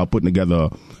thinking about putting together,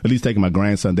 at least taking my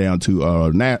grandson down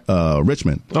to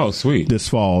Richmond. Oh, sweet. This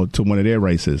fall to one of their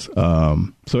races.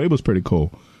 So it was pretty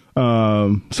cool.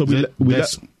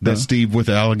 That's Steve with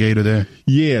the alligator there?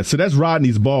 Yeah, so that's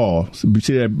Rodney's ball. So you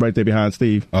see that right there behind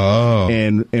Steve? Oh.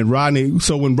 And Rodney,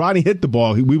 so when Rodney hit the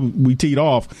ball, we teed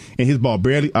off, and his ball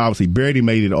barely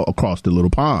made it across the little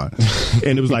pond.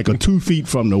 And it was like 2 feet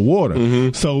from the water.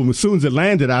 Mm-hmm. So as soon as it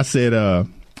landed, I said to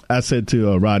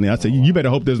Rodney, you better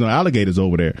hope there's no alligators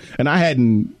over there. And I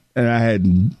didn't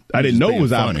know it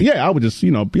was alligators. Yeah, I would just,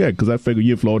 because I figured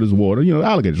in Florida's water,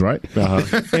 alligators, right?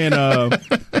 Uh-huh.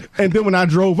 And then when I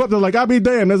drove up, they're like, I'll be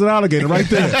damned, there's an alligator right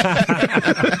there.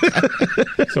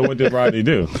 So what did Rodney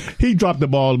do? He dropped the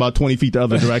ball about 20 feet the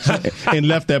other direction and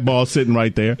left that ball sitting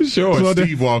right there. Sure. So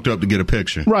Steve walked up to get a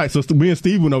picture. Right. So me and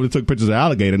Steve went over and took pictures of the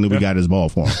alligator, and then we got his ball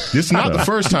for him. This is not the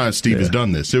first time Steve has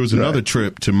done this. There was another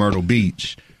trip to Myrtle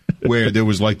Beach where there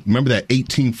was remember that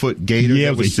 18-foot gator? Yeah,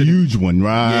 it was a huge one,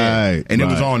 right? Yeah. And it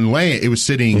was on land. It was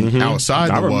sitting outside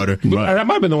the water. Right. That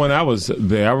might have been the one I was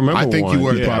there. I remember. I think one. you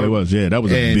were. It probably was. Yeah, that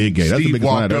was a big gator. That's the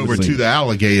biggest one I've ever seen. Steve walked over to the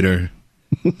alligator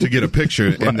to get a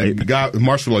picture, and the guy,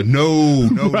 Marshall, was like, no,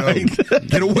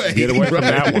 get away, from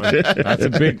that one. That's a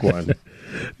big one.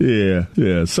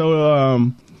 Yeah.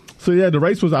 So yeah, the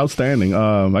race was outstanding.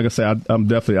 Like I said, I'm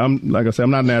not a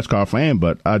NASCAR fan,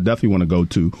 but I definitely want to go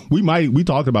to. We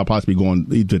talked about possibly going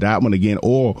either that one again,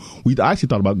 or we actually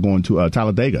thought about going to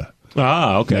Talladega.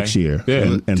 Okay. Next year.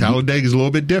 Yeah. And Talladega's a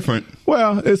little bit different.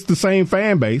 Well, it's the same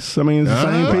fan base. I mean, it's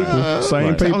the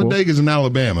same people. People. Talladega's in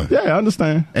Alabama. Yeah, I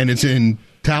understand. And it's in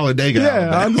Talladega,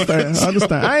 Alabama. I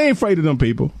understand. I ain't afraid of them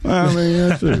people. I mean,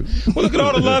 that's true. Well, look at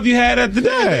all the love you had at the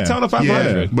Daytona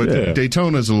 500. But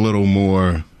Daytona's a little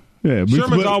more. Yeah,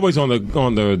 Sherman's always on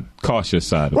the cautious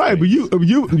side. Right, but you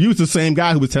was the same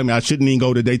guy who was telling me I shouldn't even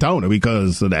go to Daytona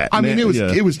because of that. I mean,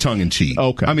 it was tongue in cheek.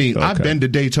 Okay. I mean, I've been to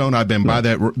Daytona. I've been by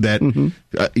that.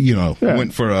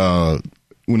 Went for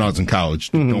when I was in college.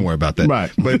 Don't worry about that.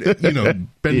 Right. But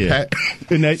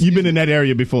you've been in that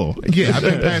area before. Yeah, I've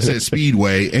been past that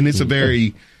speedway, and it's a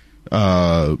very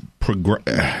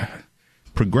progressive.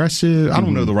 I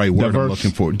don't know the right word I'm looking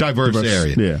for. Diverse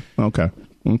area. Yeah. Okay.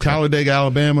 Talladega,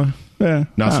 Alabama. Yeah,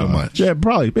 not so much. Yeah,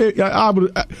 probably.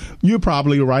 You're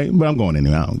probably right, but I'm going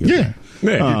anyway. I don't give a damn.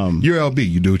 Yeah, you're LB.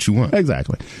 You do what you want.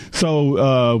 Exactly.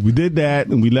 So we did that,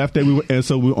 and we left there.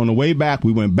 On the way back,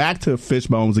 we went back to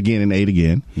Fishbones again and ate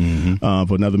again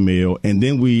for another meal, and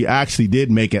then we actually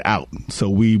did make it out. So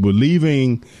we were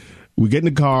leaving. We get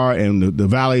in the car, and the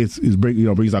valet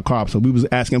brings our car up. So we was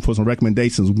asking for some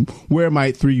recommendations. Where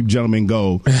might three gentlemen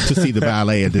go to see the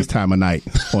valet at this time of night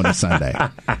on a Sunday?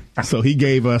 So he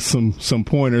gave us some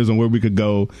pointers on where we could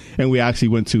go, and we actually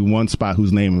went to one spot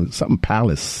whose name was something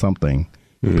Palace something.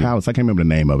 Palace. I can't remember the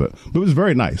name of it, but it was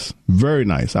very nice. Very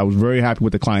nice. I was very happy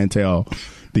with the clientele.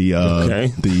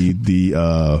 The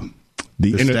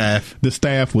staff. The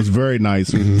staff was very nice,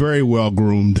 very well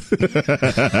groomed. Sounds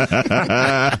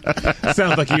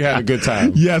like you had a good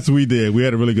time. Yes, we did. We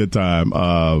had a really good time.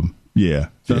 Yeah.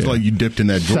 Sounds like you dipped in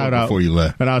that drawer before you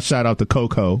left. And I'll shout out to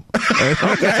Coco.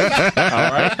 Okay.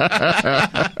 All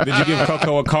right. Did you give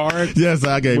Coco a card? Yes,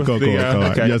 I gave Coco a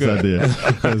card. Okay, yes, good. I did. Yes,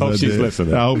 I hope she's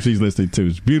listening. I hope she's listening too.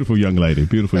 She's a beautiful young lady.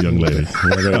 Beautiful young lady.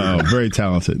 Very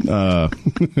talented. And so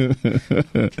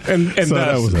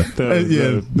that was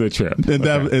the trip. And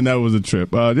that was a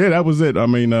trip. Yeah, that was it. I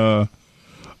mean,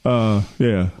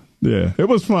 yeah, it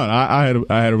was fun. I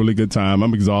had a really good time.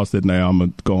 I'm exhausted now. I'm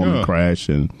gonna go home and crash,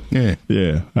 and I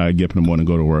get up in the morning and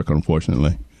go to work.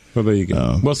 Unfortunately. Well, there you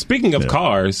go. Well, speaking of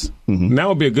cars, now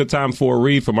would be a good time for a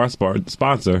read from our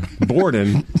sponsor,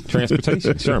 Borden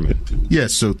Transportation, Sherman.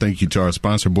 Yes, so thank you to our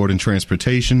sponsor, Borden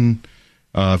Transportation.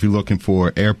 If you're looking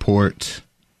for airport,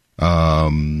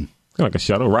 like a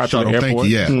shuttle ride to the airport. Thank you.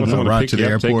 Yeah, ride to the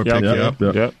airport, pick you up.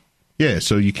 Yep. Yeah,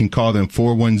 so you can call them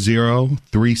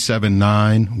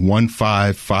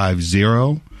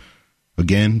 410-379-1550.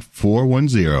 Again,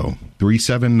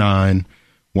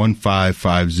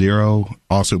 410-379-1550.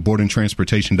 Also,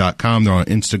 BordenTransportation.com. They're on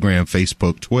Instagram,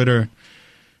 Facebook, Twitter.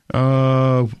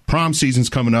 Prom season's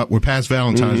coming up. We're past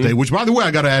Valentine's Day, which, by the way, I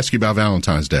got to ask you about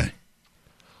Valentine's Day.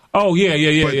 Oh,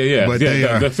 yeah.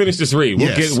 But finish this read.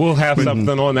 We'll have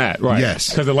something on that, right? Yes.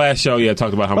 Because the last show,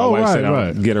 talked about how my wife said I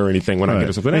don't get her anything when I get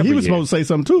her something. And he was supposed to say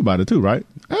something, too, about it, too, right?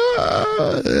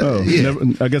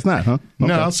 I guess not, huh? Okay.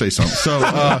 No, I'll say something.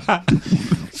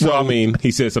 So, I mean,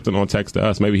 he said something on text to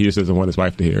us. Maybe he just doesn't want his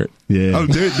wife to hear it. Yeah. Oh,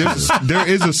 there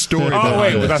is a story. Oh,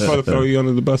 wait, was I supposed to throw you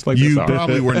under the bus like you this? You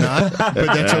probably were not, but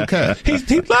that's okay.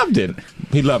 He loved it.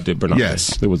 He loved it, Bernard.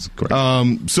 Yes. It was great.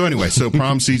 So anyway,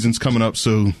 prom season's coming up,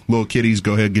 so little kiddies,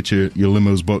 go ahead, get your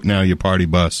limos booked now, your party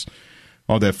bus,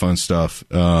 all that fun stuff.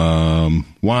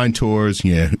 Wine tours,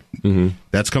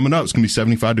 that's coming up. It's going to be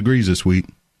 75 degrees this week.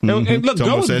 And look,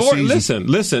 go with Borden.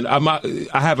 Listen.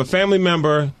 I have a family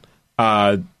member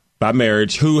by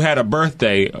marriage who had a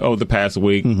birthday over the past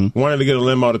week, wanted to get a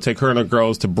limo to take her and the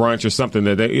girls to brunch or something.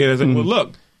 Well,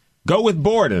 look, go with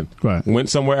Borden. Right. Went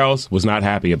somewhere else, was not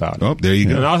happy about it. Oh, there you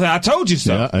go. And I was like, I told you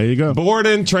so. Yeah, there you go.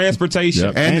 Borden Transportation.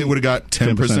 Yep. And they would have got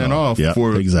 10% off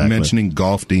for mentioning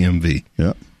Golf DMV.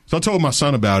 Yep. So I told my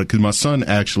son about it because my son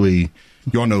actually,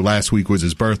 you all know last week was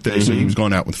his birthday, so he was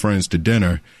going out with friends to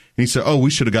dinner. And he said, we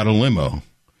should have got a limo.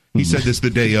 He said this the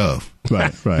day of.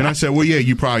 Right. And I said, well, yeah,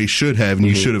 you probably should have, and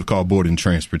you should have called Borden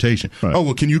Transportation. Right. Oh,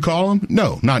 well, can you call him?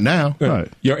 No, not now.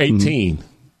 Right. You're 18.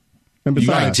 And you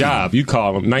got a job. You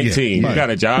call him 19. You got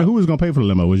a job. And who was going to pay for the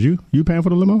limo? Was you? You paying for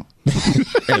the limo?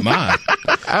 Am I?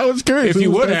 I was curious. If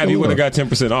you would have, you would have got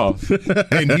 10% off.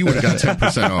 And he would have got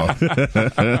 10% off.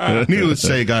 Needless to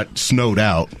say, it got snowed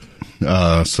out.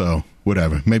 So,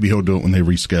 whatever. Maybe he'll do it when they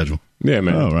reschedule. Yeah,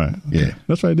 man. Oh, right. Yeah.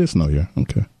 That's right. It did snow here.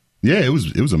 Okay. Yeah, it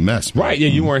was a mess. Man. Right, yeah,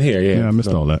 you weren't here. Yeah, I missed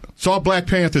all that. Saw Black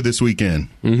Panther this weekend.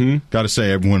 Got to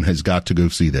say, everyone has got to go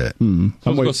see that. I'm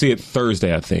going to go see it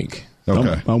Thursday, I think.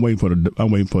 Okay. I'm waiting for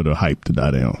the hype to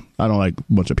die down. I don't like a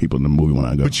bunch of people in the movie when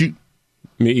I go. But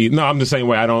no, I'm the same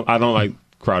way. I don't like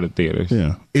crowded theaters.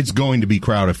 Yeah, it's going to be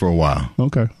crowded for a while.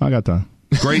 Okay, I got time.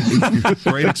 Great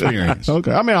experience.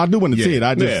 Okay, I mean, I do want to see it.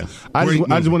 I just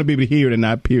want to be able to hear it and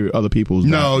not hear other people's.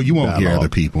 No, you won't hear other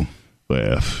people.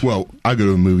 Well, I go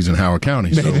to movies in Howard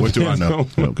County, so what do I know?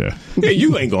 Okay. Yeah,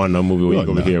 you ain't going to no movie where you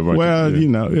go to hear. Well,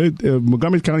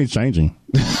 Montgomery County is changing.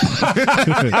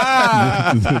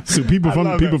 So people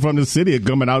from the city are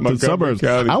coming out to the suburbs.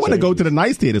 I want to go to the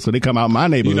nice theater, so they come out my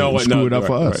neighborhood and screw it up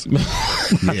for us.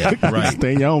 Yeah, right.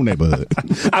 Stay in your own neighborhood.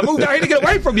 I moved out here to get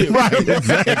away from you. Right,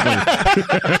 exactly.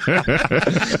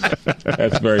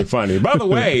 That's very funny. By the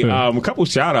way, a couple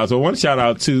shout outs. One shout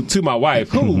out to my wife,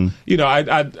 who,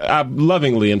 I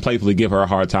lovingly and playfully give her a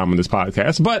hard time on this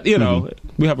podcast, but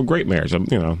we have a great marriage.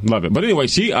 Love it. But anyway,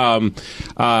 she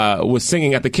was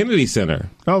singing at the Kennedy Center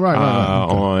Center. Oh, right.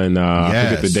 On, I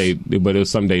forget the date, but it was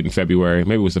some date in February.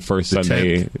 Maybe it was the first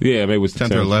Sunday. 10th. Yeah, maybe it was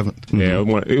 10th or 11th. Yeah,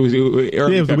 it was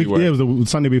early February. It was the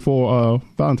Sunday before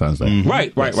Valentine's Day. Mm-hmm.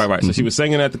 Right. So she was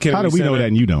singing at the Kennedy How do we Center. know that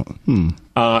and you don't?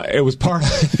 It was part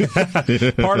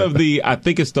of the, I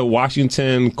think it's the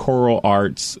Washington Choral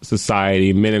Arts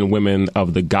Society, Men and Women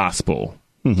of the Gospel.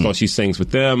 Mm-hmm. So she sings with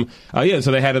them.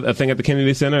 So they had a thing at the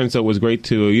Kennedy Center, and so it was great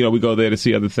to, we go there to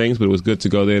see other things, but it was good to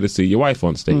go there to see your wife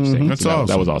on stage sing. That's awesome.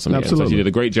 That was awesome. Absolutely. Yeah. So she did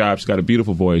a great job. She's got a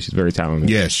beautiful voice. She's very talented.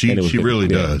 Yeah, she really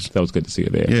does. That was good to see her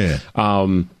there.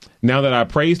 Yeah. Now that I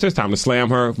praised her, it's time to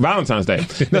slam her Valentine's Day.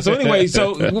 Now, so anyway,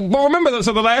 but remember,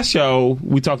 the last show,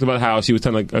 we talked about how she was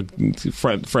telling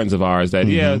friends of ours that,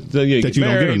 that you don't get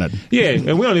her nothing. Yeah,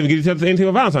 and we don't even get each other anything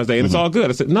on Valentine's Day, and it's all good.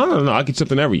 I said, no, I get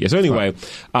something every year. So anyway,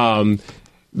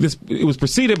 it was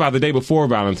preceded by the day before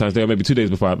Valentine's Day, or maybe 2 days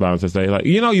before Valentine's Day. Like,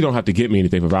 you don't have to get me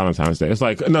anything for Valentine's Day. It's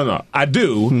like, no, I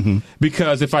do,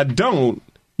 because if I don't,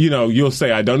 you'll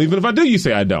say I don't. Even if I do, you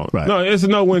say I don't. Right. No, it's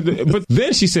no one. But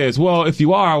then she says, well, if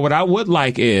you are, what I would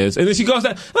like is, and then she goes,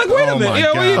 like, wait a minute,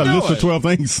 what are you doing? A list of 12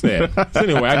 things. Yeah. So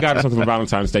anyway, I got her something for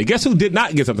Valentine's Day. Guess who did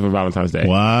not get something for Valentine's Day?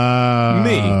 Wow.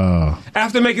 Me.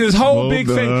 After making this whole big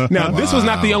thing. Now, this was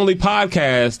not the only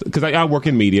podcast, because I work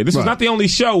in media. This was not the only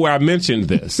show where I mentioned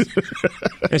this.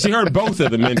 And she heard both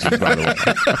of the mentions, by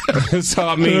the way. So,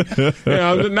 I mean,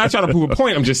 I'm not trying to prove a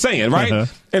point. I'm just saying, right?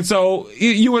 And so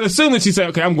you would assume that she said,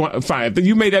 okay, I'm going, fine.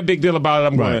 You made that big deal about it.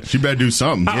 I'm going. She better do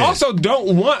something. I also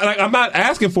don't want, I'm not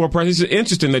asking for a present. It's just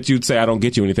interesting that you'd say I don't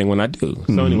get you anything when I do.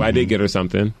 So anyway, I did get her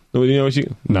something.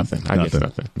 Nothing. I guess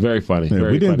nothing. Very funny. Yeah,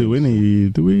 very we didn't funny. do any,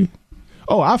 do we?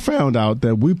 Oh, I found out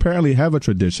that we apparently have a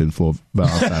tradition for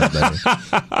Valentine's Day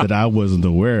that I wasn't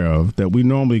aware of, that we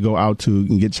normally go out to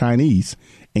and get Chinese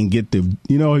and get the,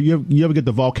 you ever get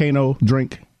the volcano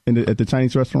drink at the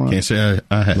Chinese restaurant? Can't say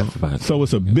I have. So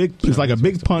it's like a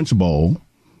big punch bowl,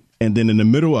 and then in the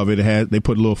middle of it, they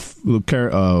put a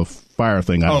little fire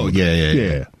thing out. Oh,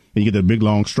 yeah. And you get the big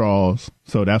long straws.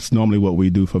 So that's normally what we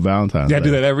do for Valentine's Day. I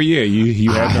do that every year.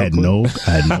 I had no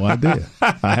idea.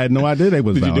 I had no idea they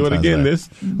was Did Valentine's you do it again Day.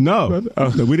 No,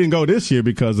 we didn't go this year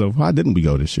because of, why didn't we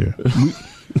go this year?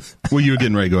 Well, you were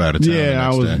getting ready to go out of town. Yeah,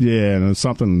 I was. Day. Yeah, and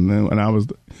something, and I was.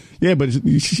 Yeah, but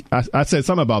I said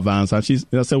something about Valentine's.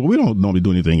 I said, well, we don't normally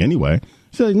do anything anyway.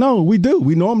 She said, no, we do.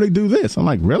 We normally do this. I'm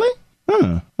like, really?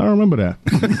 I don't remember that.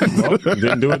 Well,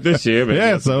 didn't do it this year. But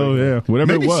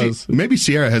whatever it was. Maybe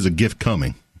Sierra has a gift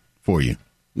coming for you.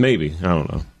 Maybe, I don't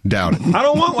know. Doubt it. I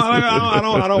don't want one. I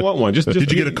don't want one. Just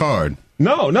did you get a card?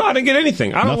 No, I didn't get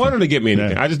anything. I don't want her to get me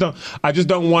anything. Yeah. I just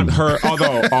don't want her.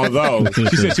 Although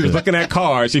she said she was looking at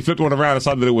cards, she flipped one around and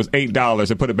saw that it was $8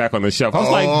 and put it back on the shelf. I was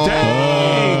like,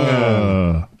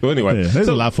 dang. Well, anyway, there's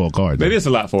a lot for a card. It is a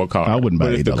lot for a card. I wouldn't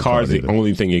buy $8 the card's the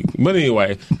only thing you. But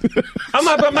anyway, I'm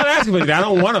not asking for anything. I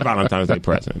don't want a Valentine's Day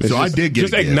present. It's I did get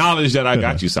just acknowledge that I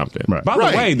got you something. Right. By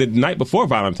the way, the night before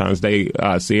Valentine's Day,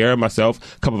 Sierra,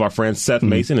 myself, a couple of our friends, Seth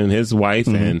Mason and his wife,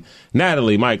 and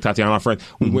Natalie, Mike, Tatiana, our friend,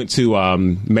 we went to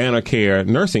Manor Care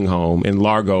Nursing Home in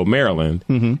Largo, Maryland,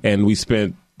 and we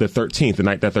spent the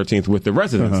 13th with the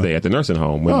residents there at the nursing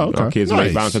home. When our kids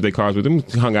made Valentine's Day cards with them,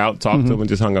 hung out, talked to them, and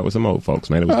just hung out with some old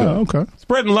folks, man. It was good. Okay.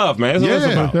 Spreading love, man. That's what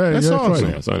it's about. That's awesome.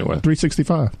 Yeah, so anyway.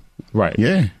 365. Right.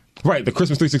 Yeah. Right, the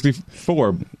Christmas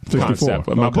 364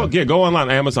 concept. My book, go online,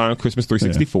 Amazon, Christmas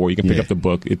 364. You can pick up the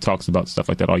book. It talks about stuff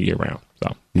like that all year round.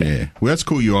 So yeah. Well, that's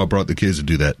cool you all brought the kids to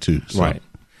do that, too. So. Right.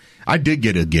 I did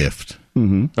get a gift.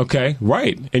 Okay,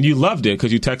 right. And you loved it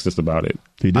because you texted us about it.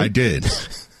 I did.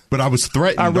 But I was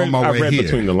threatened on my way here. I read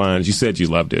between the lines. You said you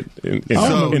loved it.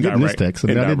 Indirect. Text.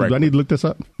 Do I need to look this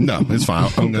up? No, it's fine.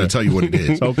 I'm going to tell you what it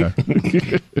is.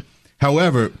 Okay.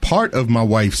 However, part of my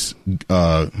wife's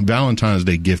Valentine's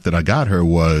Day gift that I got her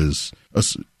was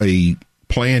a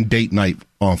planned date night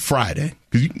on Friday.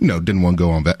 Because, didn't want to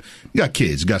go on that. You got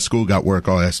kids, you got school, got work,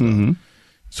 all that stuff.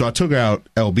 So I took her out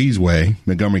LB's way,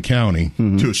 Montgomery County,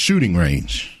 to a shooting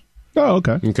range. Oh,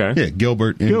 okay. Okay. Yeah,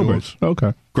 Gilbert.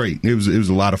 Okay. Great. It was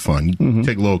a lot of fun. You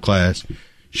take a little class.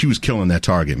 She was killing that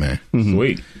target, man.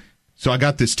 Sweet. So I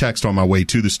got this text on my way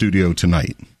to the studio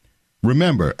tonight.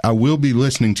 Remember, I will be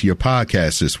listening to your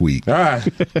podcast this week.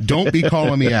 Don't be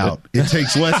calling me out. It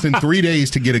takes less than 3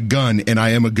 days to get a gun, and I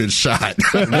am a good shot.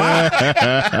 Whoa.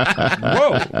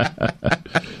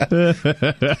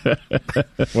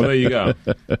 Well, there you go.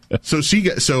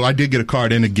 So I did get a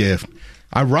card and a gift.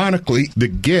 Ironically, the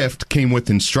gift came with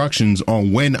instructions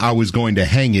on when I was going to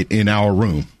hang it in our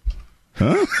room.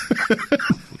 Huh?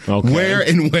 Okay. Where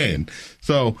and when.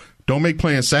 So don't make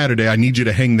plans Saturday. I need you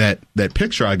to hang that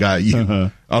picture I got you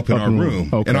up in our room.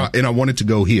 Okay. And I want it to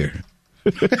go here.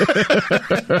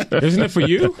 Isn't it for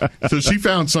you? So she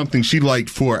found something she liked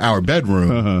for our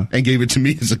bedroom and gave it to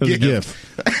me as a gift.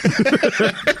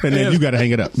 And then you got to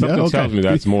hang it up. Something tells me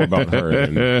that's more about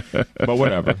her. But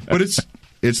whatever. But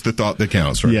it's the thought that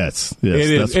counts, right? Yes. It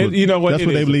is. You know what? That's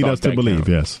what they lead us to believe.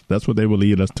 Yes. That's what they will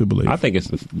lead us to believe. I think it's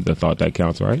the thought that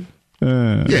counts, right?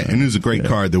 And it was a great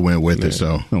card that went with it.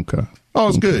 So okay. Oh,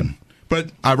 it's good.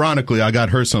 But ironically, I got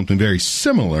her something very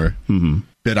similar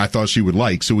that I thought she would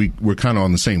like. So we're kind of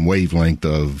on the same wavelength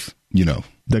of, the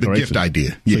gift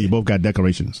idea. So you both got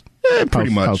decorations. Yeah,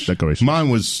 pretty much. House decorations. Mine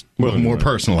was more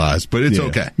personalized, but it's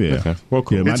okay. Yeah. Okay. Well,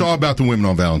 cool. It's all about the women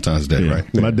on Valentine's Day,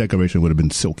 right? My decoration would have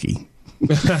been silky.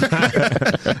 So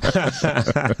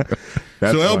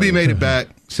LB made it back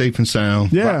safe and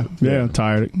sound. Yeah.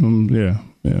 Tired. Yeah.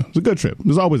 It's a good trip.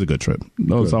 It's always a good trip.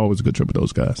 It's always a good trip with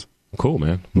those guys. Cool,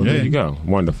 man. Well, there you go.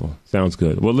 Wonderful. Sounds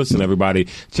good. Well, listen, everybody.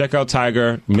 Check out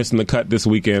Tiger. Missing the cut this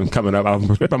weekend coming up. I'm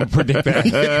going to predict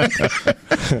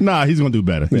that. Nah, he's going to do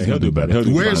better. He'll do better.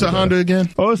 Where's the Honda again?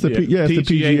 Oh, it's the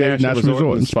PGA National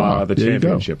Resort and Spa. The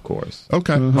championship course.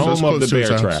 Okay. Home of the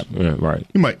Bear Trap. Yeah, right.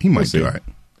 He might do all right.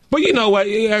 But you know what?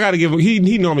 I got to give him.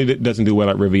 He normally doesn't do well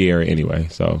at Riviera anyway.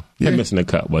 So him missing the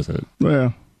cut wasn't.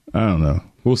 Well, I don't know.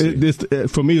 We'll see.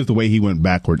 For me, it's the way he went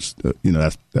backwards.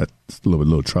 That's a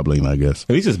little troubling, I guess. At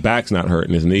least his back's not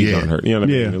hurting, his knees aren't hurting. You know what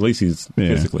I mean? At least he's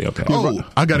physically okay. Oh,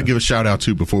 I got to give a shout out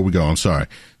too before we go. I'm sorry.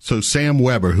 So Sam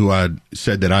Weber, who I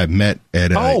said that I met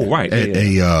at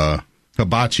a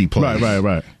hibachi place.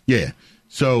 Right. Yeah.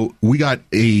 So we got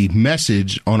a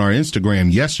message on our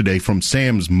Instagram yesterday from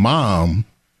Sam's mom,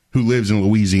 who lives in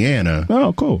Louisiana.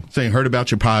 Oh, cool. Saying, heard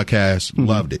about your podcast,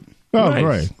 loved it. Oh,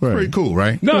 nice. Right. Pretty cool,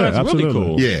 right? No, that's absolutely. really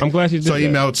cool. Yeah. I'm glad you did So I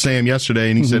emailed Sam yesterday,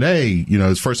 and he said, hey, it's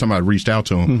the first time I reached out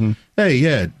to him. Hey,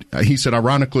 yeah. He said,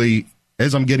 ironically,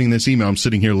 as I'm getting this email, I'm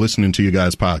sitting here listening to you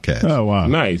guys' podcast. Oh, wow.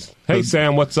 Nice. Hey,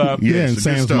 Sam, what's up? Yeah, and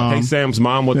Sam's mom. Hey, Sam's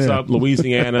mom, what's up?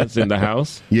 Louisiana's in the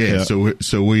house. Yeah.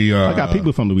 So we I got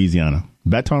people from Louisiana.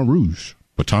 Baton Rouge.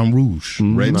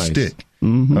 Red nice. Stick.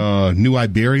 New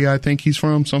Iberia, I think he's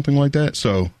from, something like that.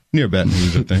 So near Baton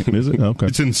Rouge, I think. Is it? Okay.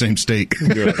 It's in the same state.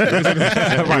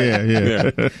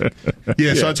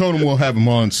 Yeah. So I told him we'll have him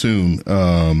on soon,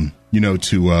 to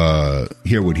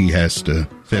hear what he has to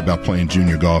say about playing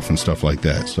junior golf and stuff like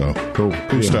that. So cool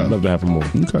stuff. Love to have him more.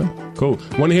 Okay. Cool.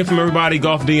 Want to hear from everybody?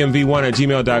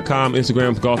 GolfDMV1@gmail.com,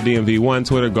 Instagram GolfDMV1,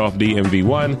 Twitter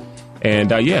GolfDMV1.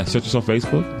 And search us on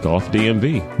Facebook, Golf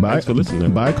DMV. Thanks for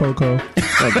listening. Bye, Coco.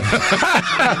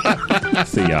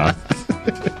 See y'all.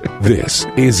 This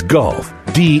is Golf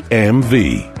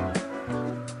DMV.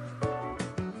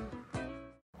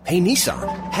 Hey,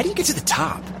 Nissan, how do you get to the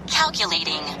top?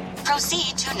 Calculating.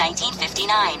 Proceed to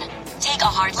 1959. Take a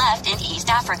hard left in East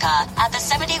Africa at the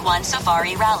 71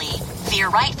 Safari Rally. Veer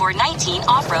right for 19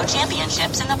 off-road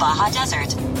championships in the Baja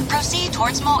Desert. Proceed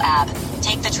towards Moab.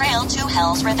 Take the trail to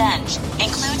Hell's Revenge.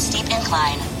 Include steep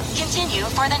incline. Continue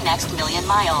for the next 1,000,000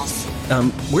 miles.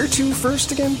 Where to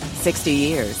first again? 60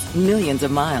 years, millions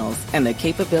of miles, and the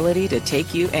capability to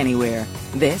take you anywhere.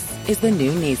 This is the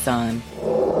new Nissan.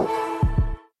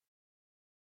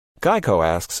 Geico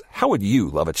asks, how would you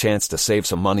love a chance to save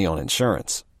some money on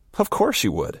insurance? Of course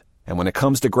you would. And when it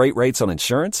comes to great rates on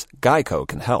insurance, Geico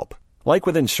can help. Like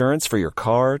with insurance for your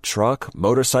car, truck,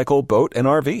 motorcycle, boat, and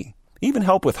RV. Even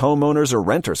help with homeowners or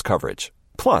renters coverage.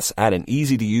 Plus, add an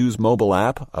easy-to-use mobile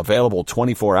app, available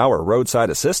 24-hour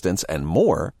roadside assistance, and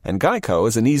more, and Geico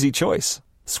is an easy choice.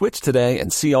 Switch today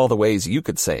and see all the ways you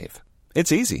could save.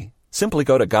 It's easy. Simply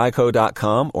go to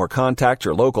geico.com or contact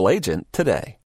your local agent today.